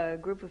interesting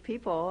group of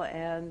people,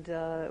 and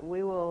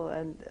we will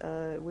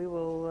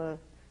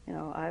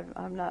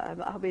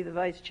I'll be the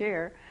vice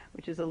chair,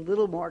 which is a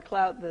little more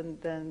clout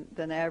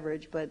than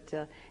average, but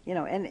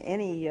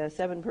any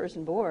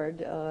 7-person board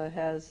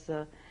has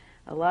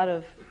a lot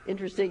of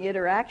interesting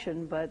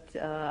interaction, but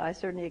I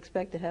certainly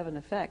expect to have an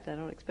effect. I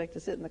don't expect to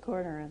sit in the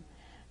corner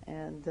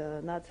and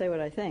not say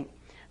what I think.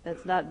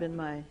 That's not been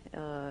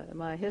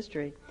my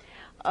history.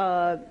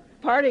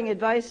 Parting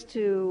advice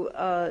to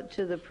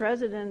the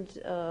President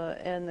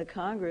and the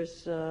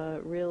Congress,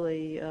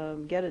 really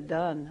get it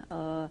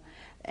done.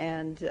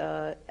 And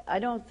I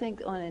don't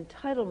think on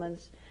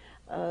entitlements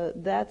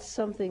that's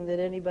something that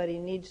anybody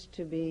needs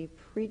to be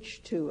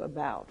preached to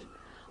about.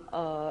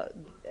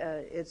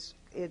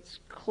 It's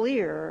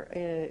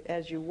clear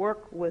as you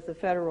work with the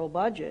federal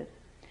budget.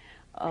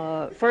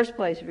 First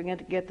place, if you're going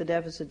to get the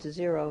deficit to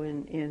 0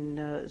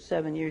 in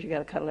 7 years, you got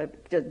to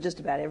cut just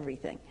about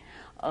everything.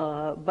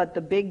 But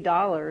the big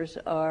dollars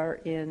are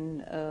in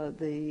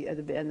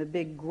the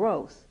big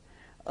growth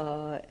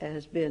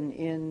has been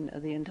in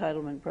the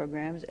entitlement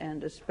programs,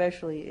 and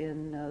especially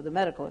in the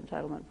medical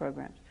entitlement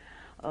programs.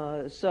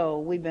 So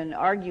we've been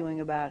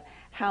arguing about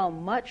how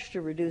much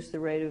to reduce the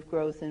rate of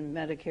growth in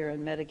Medicare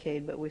and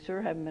Medicaid, but we sort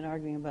of haven't been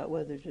arguing about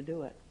whether to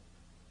do it.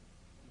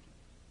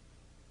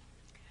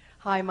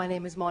 Hi, my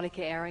name is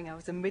Monica Ehring. I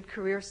was a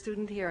mid-career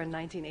student here in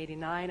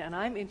 1989, and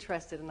I'm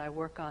interested and I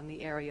work on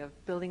the area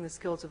of building the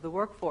skills of the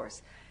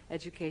workforce,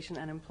 education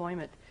and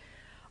employment.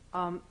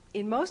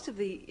 In most of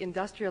the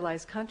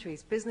industrialized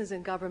countries, business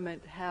and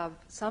government have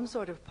some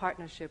sort of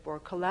partnership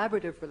or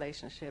collaborative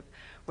relationship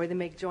where they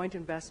make joint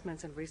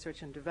investments in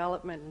research and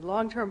development and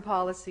long-term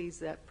policies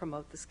that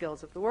promote the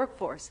skills of the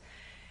workforce.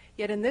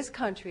 Yet in this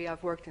country,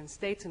 I've worked in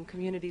states and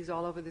communities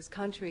all over this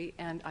country,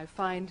 and I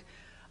find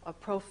a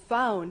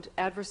profound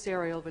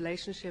adversarial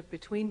relationship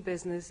between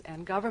business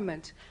and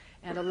government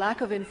and a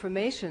lack of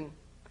information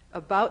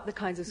about the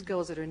kinds of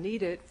skills that are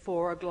needed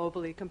for a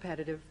globally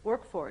competitive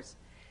workforce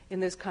in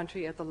this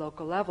country at the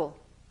local level.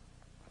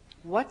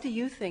 What do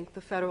you think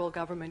the federal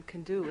government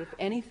can do, if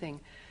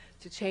anything,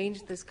 to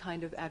change this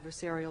kind of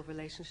adversarial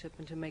relationship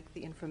and to make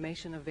the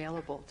information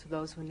available to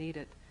those who need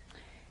it?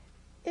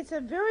 It's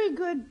a very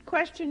good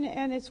question,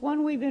 and it's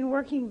one we've been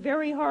working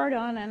very hard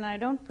on, and I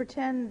don't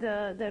pretend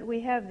that we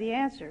have the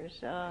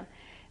answers.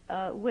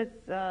 With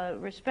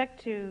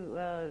respect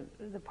to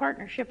the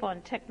partnership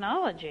on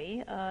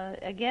technology,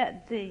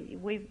 again,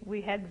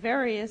 we had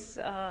various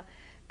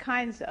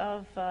kinds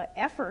of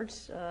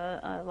efforts,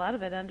 a lot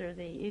of it under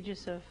the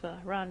aegis of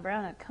Ron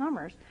Brown at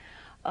Commerce,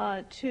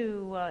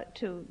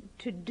 to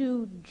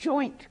do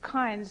joint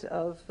kinds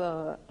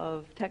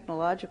of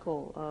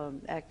technological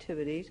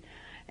activities.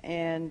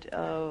 And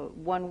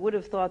one would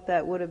have thought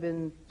that would have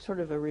been sort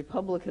of a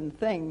Republican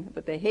thing,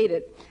 but they hate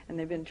it, and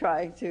they've been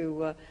trying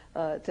to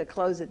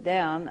close it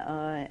down.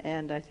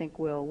 And I think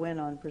we'll win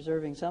on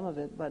preserving some of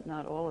it, but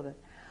not all of it.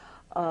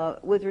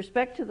 With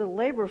respect to the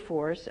labor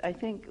force, I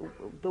think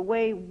the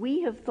way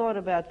we have thought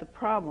about the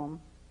problem,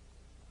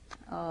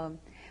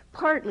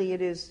 partly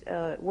it is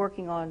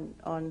working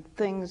on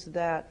things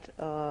that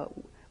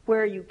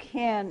where you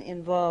can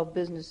involve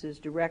businesses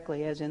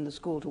directly, as in the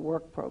School to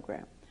Work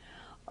program.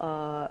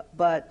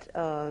 But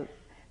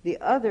the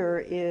other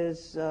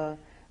is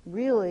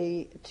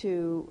really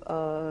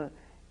to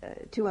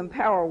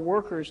empower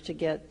workers to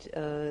get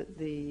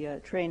the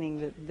training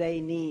that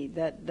they need.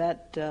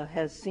 That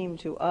has seemed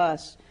to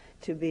us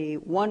to be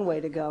one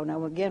way to go.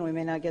 Now, again, we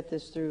may not get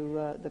this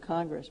through the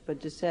Congress, but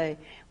to say,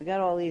 we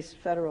got all these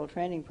federal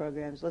training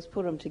programs, let's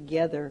put them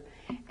together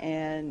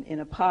and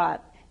in a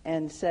pot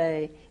and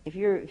say, if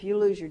you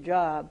lose your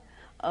job,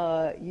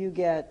 you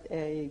get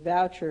a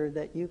voucher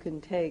that you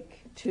can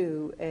take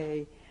to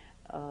a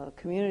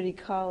community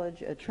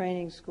college, a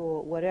training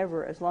school,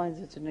 whatever, as long as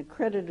it's an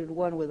accredited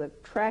one with a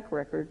track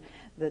record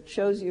that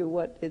shows you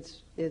what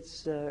its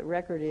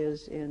record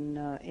is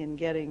in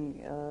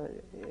getting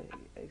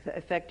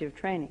effective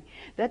training.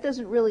 That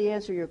doesn't really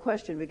answer your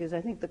question, because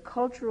I think the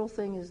cultural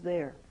thing is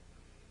there.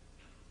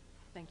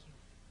 Thank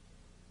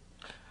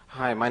you.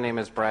 Hi, my name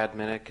is Brad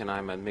Minnick, and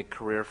I'm a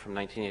mid-career from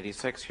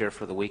 1986 here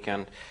for the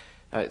weekend.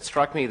 It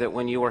struck me that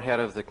when you were head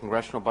of the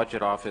Congressional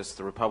Budget Office,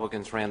 the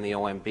Republicans ran the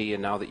OMB,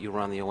 and now that you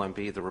run the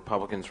OMB, the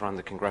Republicans run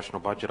the Congressional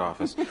Budget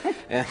Office.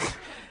 and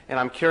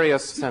I'm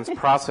curious, since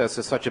process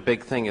is such a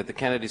big thing at the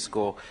Kennedy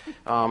School,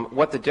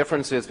 what the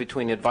difference is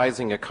between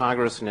advising a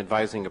Congress and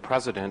advising a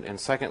president, and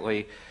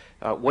secondly,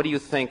 what do you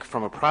think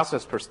from a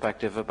process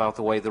perspective about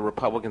the way the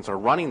Republicans are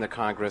running the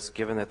Congress,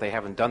 given that they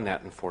haven't done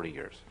that in 40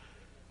 years?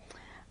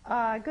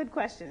 Good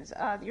questions.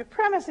 Your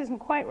premise isn't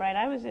quite right.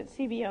 I was at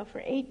CBO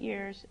for 8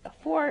 years.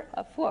 Four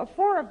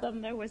of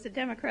them, there was a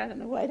Democrat in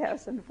the White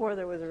House, and 4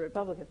 there was a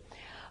Republican.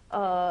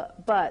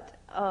 But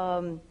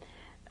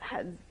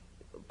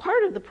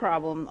part of the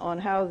problem on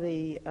how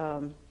the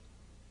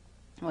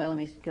well, let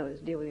me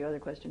deal with your other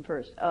question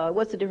first.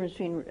 What's the difference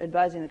between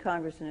advising the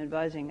Congress and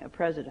advising a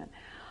president?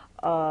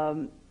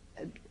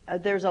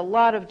 There's a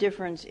lot of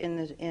difference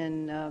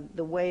in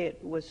the way it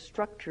was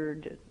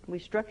structured. We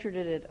structured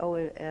it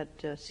at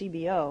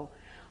CBO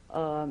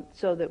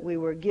so that we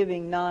were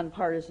giving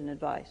nonpartisan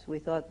advice. We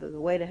thought that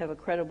the way to have a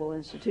credible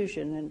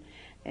institution,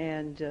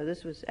 and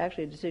this was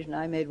actually a decision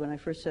I made when I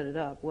first set it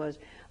up, was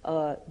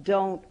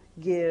don't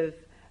give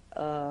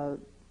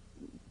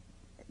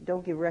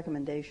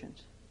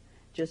recommendations.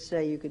 Just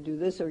say you could do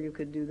this or you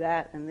could do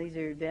that, and these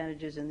are your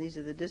advantages and these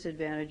are the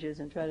disadvantages,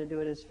 and try to do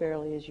it as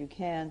fairly as you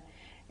can.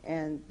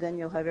 And then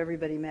you'll have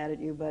everybody mad at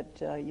you,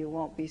 but you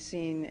won't be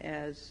seen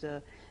as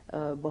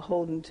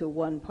beholden to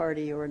one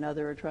party or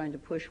another, or trying to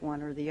push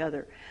one or the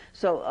other.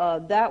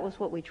 So that was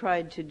what we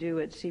tried to do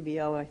at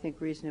CBO, I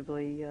think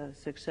reasonably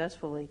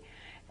successfully.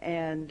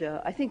 And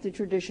I think the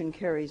tradition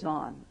carries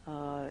on.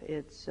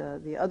 It's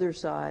the other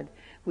side,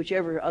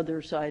 whichever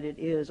other side it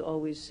is,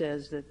 always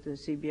says that the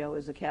CBO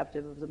is a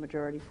captive of the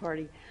majority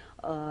party.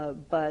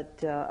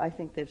 But I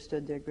think they've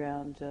stood their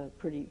ground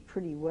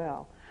pretty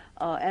well.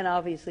 And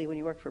obviously, when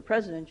you work for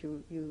president,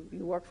 you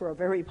work for a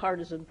very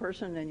partisan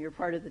person, and you're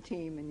part of the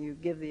team, and you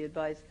give the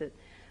advice that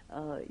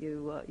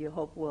you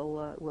hope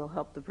will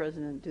help the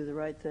president do the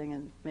right thing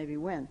and maybe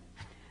win.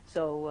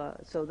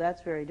 So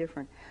that's very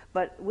different.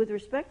 But with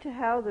respect to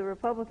how the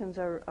Republicans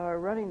are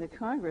running the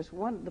Congress,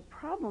 the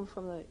problem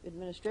from the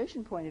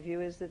administration point of view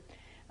is that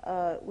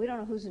we don't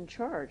know who's in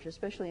charge,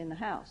 especially in the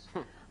House.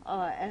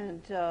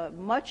 And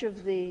much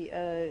of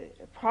the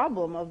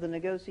problem of the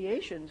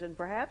negotiations, and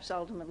perhaps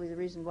ultimately the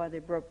reason why they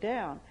broke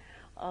down,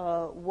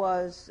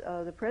 was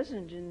the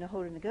president didn't know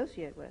who to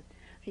negotiate with.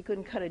 He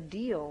couldn't cut a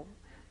deal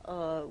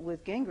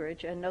with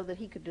Gingrich and know that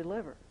he could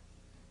deliver.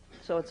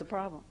 So it's a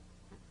problem.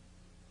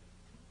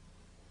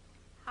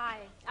 Hi,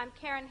 I'm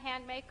Karen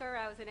Handmaker.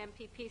 I was an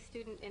MPP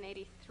student in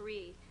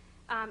 '83.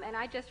 And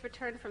I just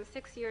returned from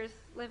 6 years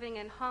living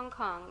in Hong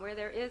Kong, where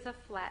there is a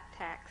flat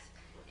tax,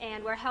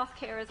 and where health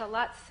care is a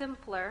lot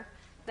simpler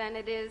than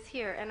it is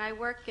here. And I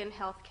work in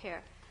health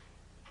care.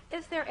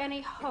 Is there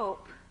any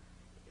hope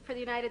for the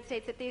United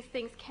States that these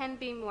things can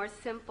be more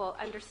simple,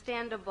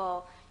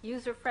 understandable,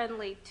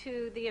 user-friendly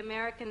to the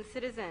American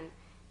citizen?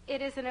 It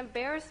is an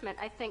embarrassment,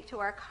 I think, to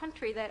our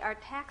country that our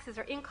taxes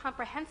are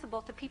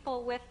incomprehensible to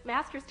people with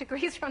master's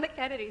degrees from the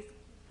Kennedys.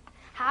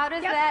 How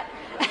does that...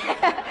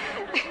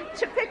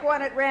 To pick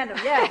one at random,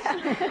 yes.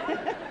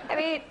 I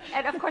mean,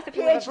 and of course, if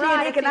you live abroad,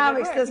 PhD in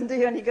economics doesn't do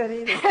you any good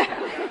either.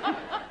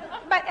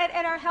 But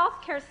at our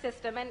healthcare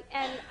system,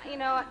 and you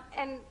know,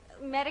 and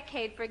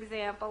Medicaid, for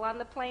example, on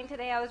the plane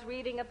today, I was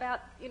reading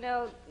about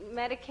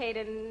Medicaid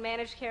and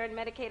managed care and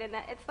Medicaid, and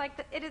that it's like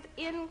it is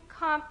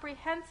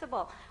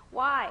incomprehensible.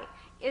 Why?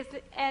 Is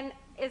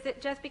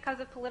it just because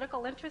of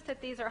political interest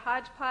that these are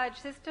hodgepodge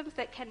systems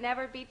that can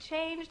never be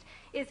changed?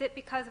 Is it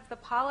because of the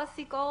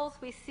policy goals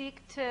we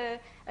seek to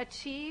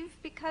achieve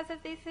because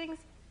of these things?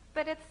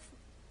 But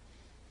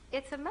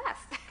it's a mess.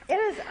 It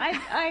is.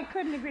 I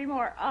couldn't agree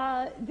more.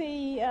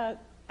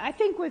 I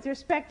think with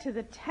respect to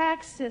the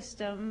tax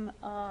system,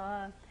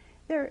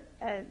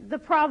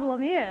 the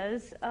problem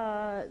is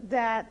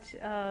that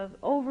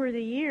over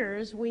the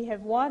years we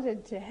have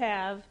wanted to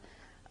have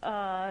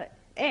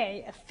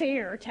a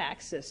fair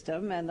tax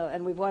system,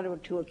 and we've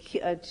wanted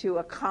to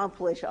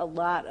accomplish a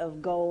lot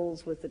of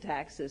goals with the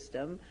tax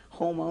system.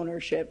 Home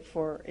ownership,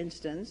 for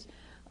instance,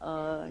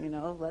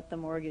 let the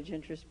mortgage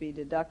interest be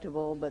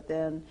deductible, but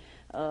then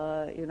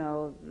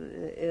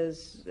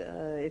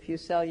if you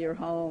sell your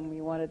home,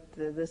 you want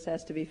it. This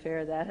has to be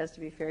fair. That has to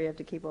be fair. You have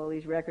to keep all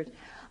these records.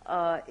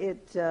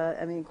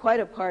 Quite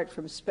apart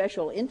from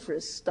special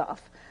interest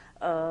stuff.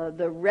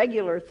 The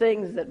regular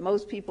things that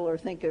most people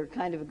think are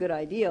kind of a good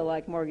idea,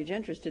 like mortgage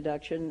interest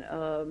deduction,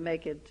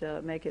 make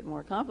it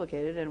more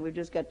complicated, and we've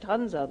just got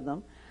tons of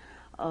them.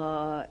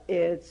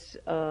 It's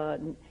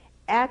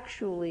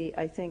actually,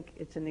 I think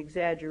it's an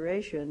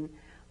exaggeration.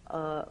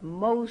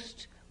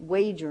 Most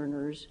wage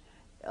earners,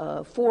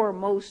 for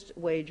most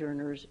wage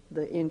earners,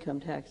 the income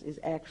tax is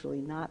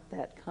actually not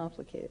that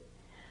complicated.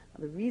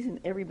 The reason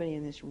everybody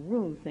in this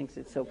room thinks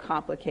it's so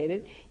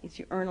complicated is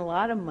you earn a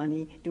lot of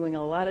money doing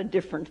a lot of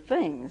different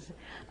things,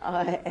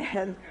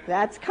 and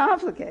that's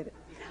complicated.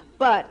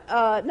 But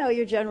no,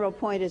 your general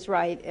point is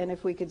right, and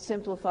if we could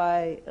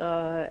simplify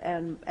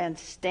and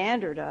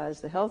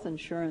standardize the health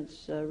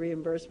insurance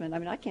reimbursement,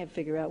 I can't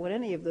figure out what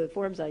any of the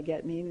forms I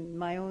get mean in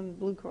my own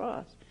Blue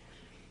Cross.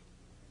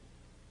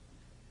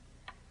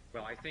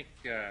 Well, I think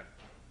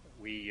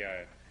we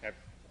have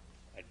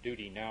a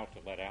duty now to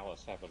let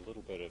Alice have a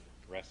little bit of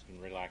rest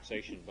and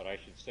relaxation, but I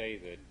should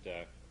say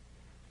that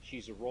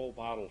she's a role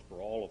model for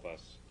all of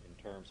us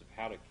in terms of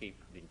how to keep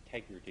the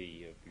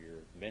integrity of your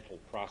mental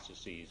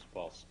processes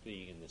while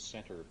being in the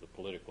center of the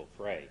political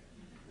fray.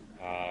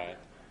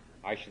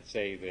 I should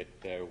say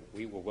that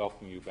we will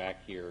welcome you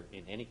back here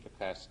in any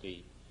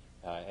capacity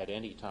at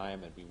any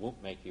time, and we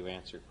won't make you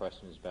answer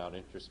questions about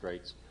interest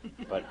rates.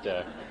 But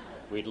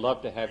we'd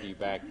love to have you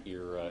back.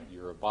 You're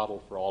a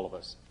model for all of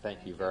us.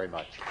 Thank you very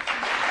much.